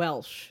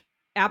 Welsh.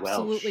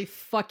 Absolutely Welsh.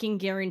 fucking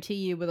guarantee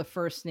you with a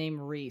first name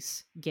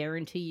Reese.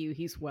 Guarantee you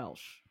he's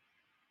Welsh.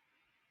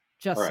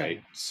 All Just right,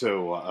 saying.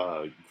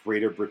 so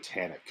Greater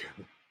Britannic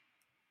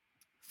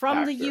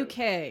From the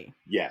actor. UK.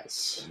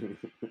 Yes.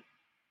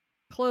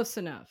 Close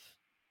enough.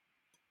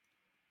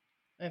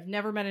 I've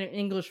never met an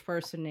English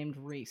person named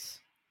Reese.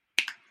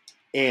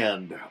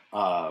 And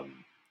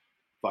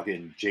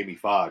fucking Jamie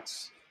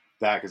Foxx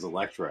back as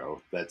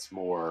Electro. That's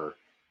more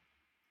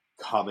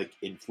comic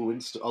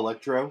influenced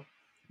Electro.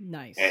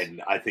 Nice.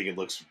 And I think it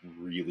looks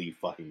really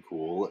fucking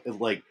cool.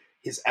 And, like,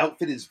 his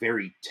outfit is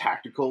very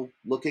tactical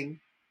looking,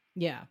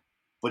 Yeah.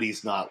 but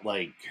he's not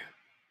like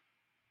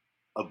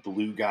a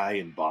blue guy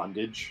in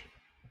bondage.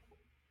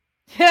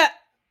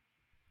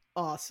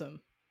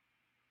 Awesome.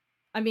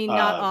 I mean,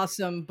 not Uh,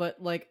 awesome,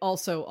 but like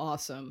also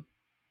awesome.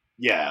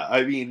 yeah,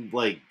 I mean,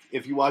 like,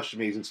 if you watched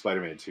Amazing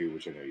Spider-Man 2,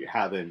 which I know you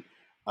haven't,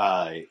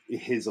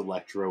 his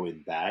Electro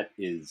in that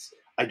is,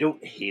 I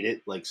don't hate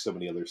it like so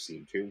many others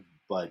seem to,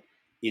 but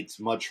it's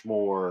much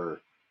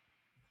more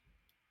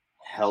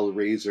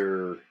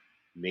Hellraiser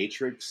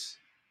Matrix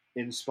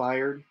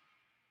inspired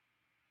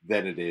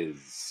than it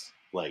is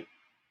like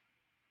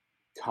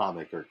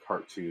comic or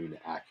cartoon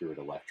accurate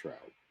Electro.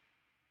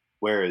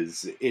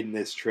 Whereas in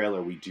this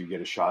trailer, we do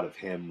get a shot of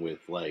him with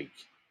like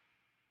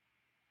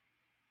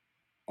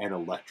an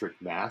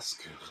electric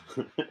mask.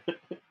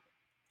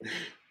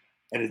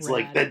 And it's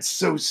like, Rad. that's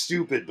so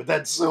stupid, but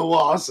that's so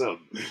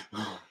awesome.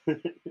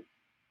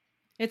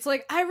 It's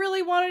like, I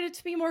really wanted it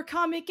to be more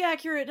comic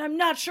accurate, and I'm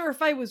not sure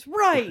if I was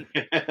right.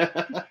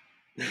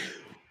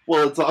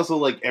 Well, it's also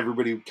like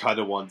everybody kind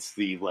of wants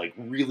the like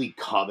really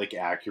comic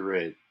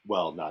accurate.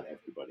 Well, not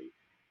everybody.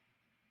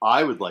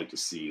 I would like to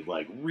see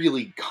like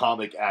really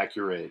comic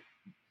accurate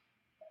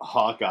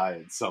Hawkeye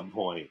at some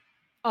point.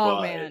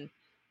 Oh, man.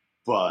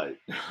 But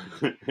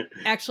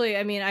actually,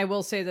 I mean, I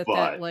will say that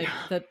But- like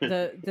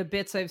the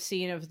bits I've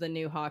seen of the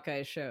new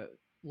Hawkeye show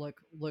look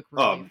really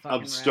fucking I'm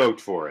rad. stoked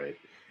for it.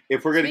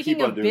 If we're gonna Speaking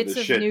keep on of doing bits this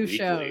of shit new weekly,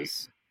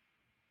 shows,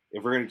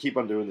 if we're gonna keep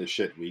on doing this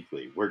shit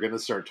weekly, we're gonna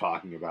start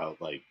talking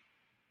about like,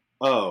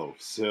 oh,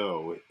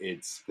 so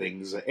it's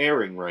things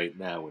airing right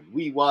now, and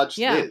we watched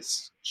Yeah.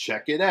 this.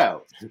 Check it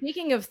out.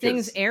 speaking of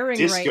things 'Cause airing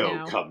Disco right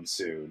now, comes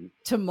soon. Or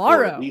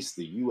tomorrow. at least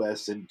the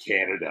U.S. and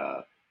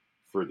Canada.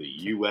 For the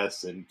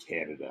U.S. and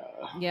Canada.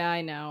 Yeah,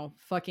 I know.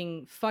 Fuck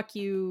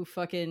you,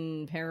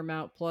 fucking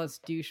Paramount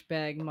Plus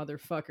douchebag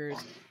motherfuckers.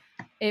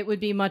 It would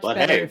be much But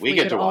better hey, if we we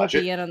get could to all watch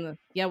be it. in on the.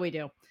 Yeah, we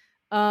do.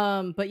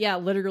 But yeah,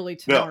 literally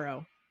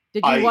tomorrow.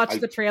 Did you I- watch I-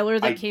 the trailer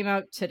that I- came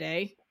out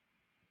today?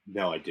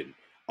 No, I didn't.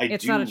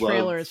 It's not a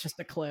trailer; it's just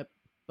a clip.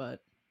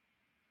 But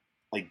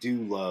I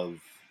do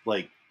love,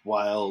 like,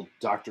 while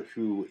Doctor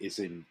Who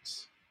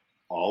isn't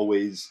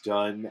always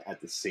done at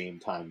the same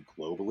time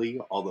globally,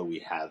 although we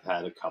have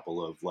had a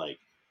couple of, like,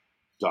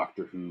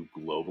 Doctor Who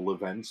global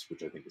events,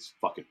 which I think is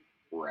fucking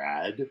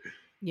rad.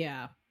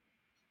 yeah,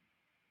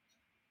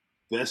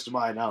 Best of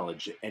my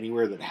knowledge,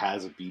 anywhere that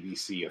has a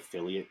BBC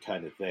affiliate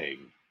kind of thing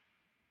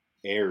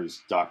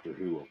airs Doctor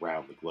Who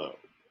around the globe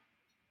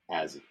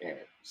as it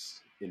airs.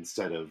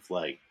 Instead of,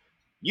 like,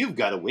 you've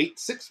got to wait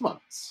 6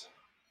 months.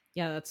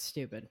 yeah, that's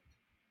stupid.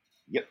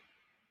 Yep.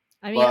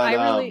 I mean, But, I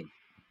really,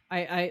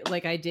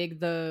 I dig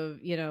the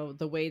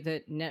the way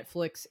that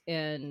Netflix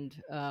and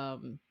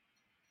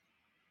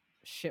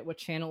shit. What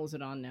channel is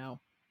it on now?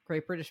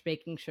 Great British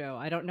Baking Show.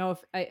 I don't know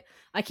if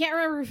I can't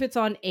remember if it's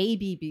on a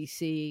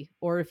BBC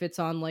or if it's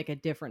on like a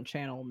different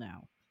channel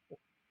now.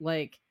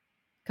 Like,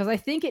 because I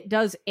think it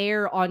does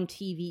air on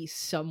TV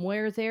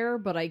somewhere there,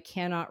 but I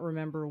cannot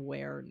remember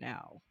where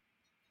now.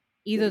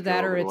 Either Did it go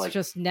that or over to, it's like-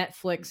 just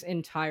Netflix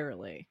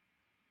entirely.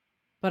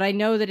 But I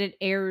know that it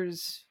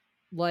airs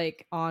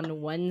like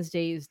on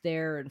Wednesdays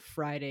there and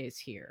Fridays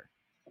here,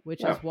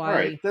 which Oh, is why all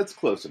right, that's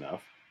close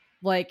enough.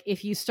 like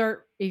if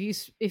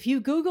you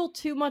Google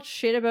too much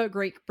shit about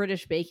Great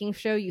British Baking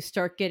Show, you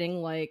start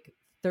getting like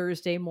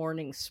Thursday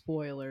morning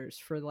spoilers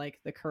for like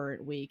the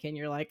current week, and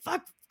you're like,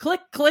 fuck,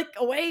 click,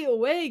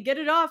 away, get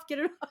it off.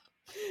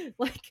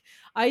 Like,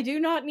 I do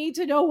not need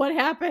to know what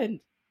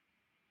happened.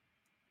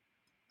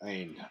 I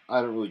mean,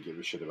 I don't really give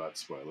a shit about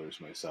spoilers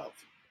myself.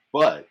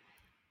 But,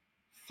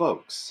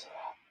 folks,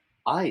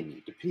 I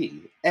need to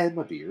pee, and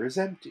my beer is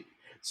empty.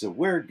 So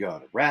we're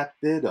gonna wrap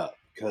it up,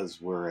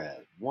 because we're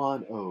at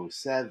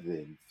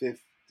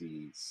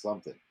 107.50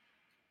 something.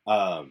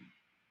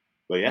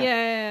 But yeah.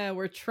 Yeah,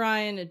 we're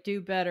trying to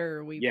do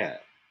better. We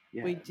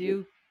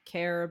do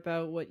care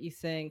about what you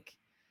think,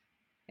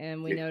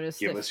 and we notice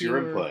Give that us your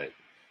input.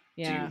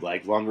 Yeah. Do you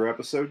like longer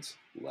episodes?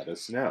 Let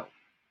us know.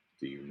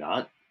 Do you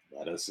not?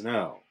 Let us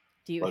know.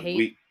 Do you But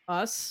hate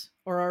us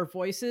or our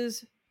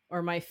voices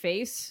or my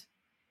face?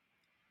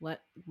 Let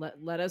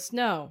us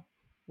know.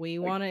 We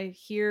want to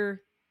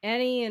hear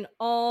any and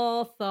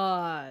all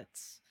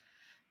thoughts,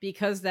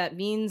 because that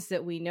means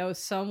that we know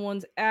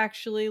someone's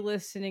actually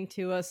listening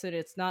to us, and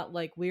it's not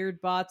like weird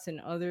bots in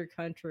other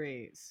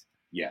countries.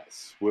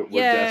 Yes, we're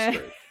Yeah.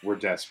 desperate. We're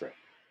desperate.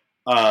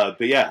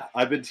 But yeah,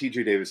 I've been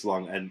TJ Davis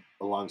Long, and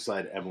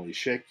alongside Emily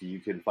Schick. You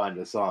can find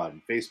us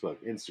on Facebook,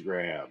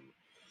 Instagram,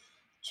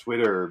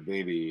 Twitter,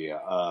 maybe.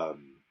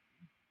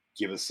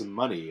 Give us some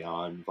money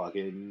on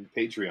fucking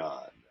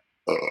Patreon.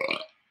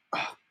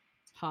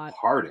 Hot.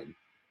 Pardon.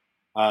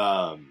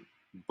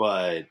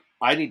 But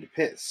I need to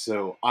piss,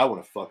 so I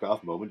want to fuck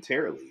off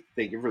momentarily.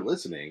 Thank you for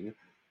listening.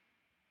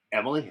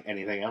 Emily,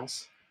 anything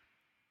else?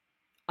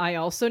 I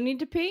also need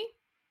to pee.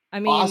 I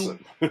mean,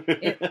 Awesome.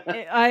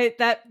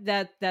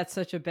 That's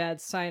such a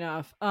bad sign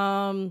off.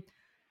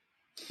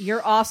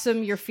 You're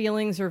awesome. Your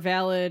feelings are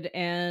valid,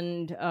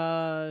 and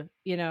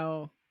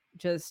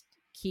just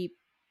keep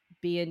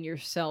being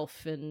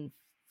yourself, and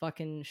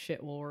fucking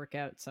shit will work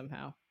out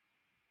somehow.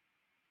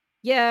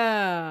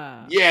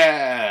 Yeah.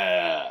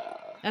 Yeah.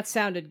 That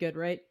sounded good,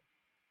 right?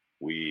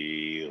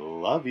 We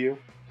love you.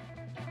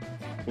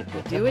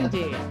 Do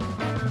indeed.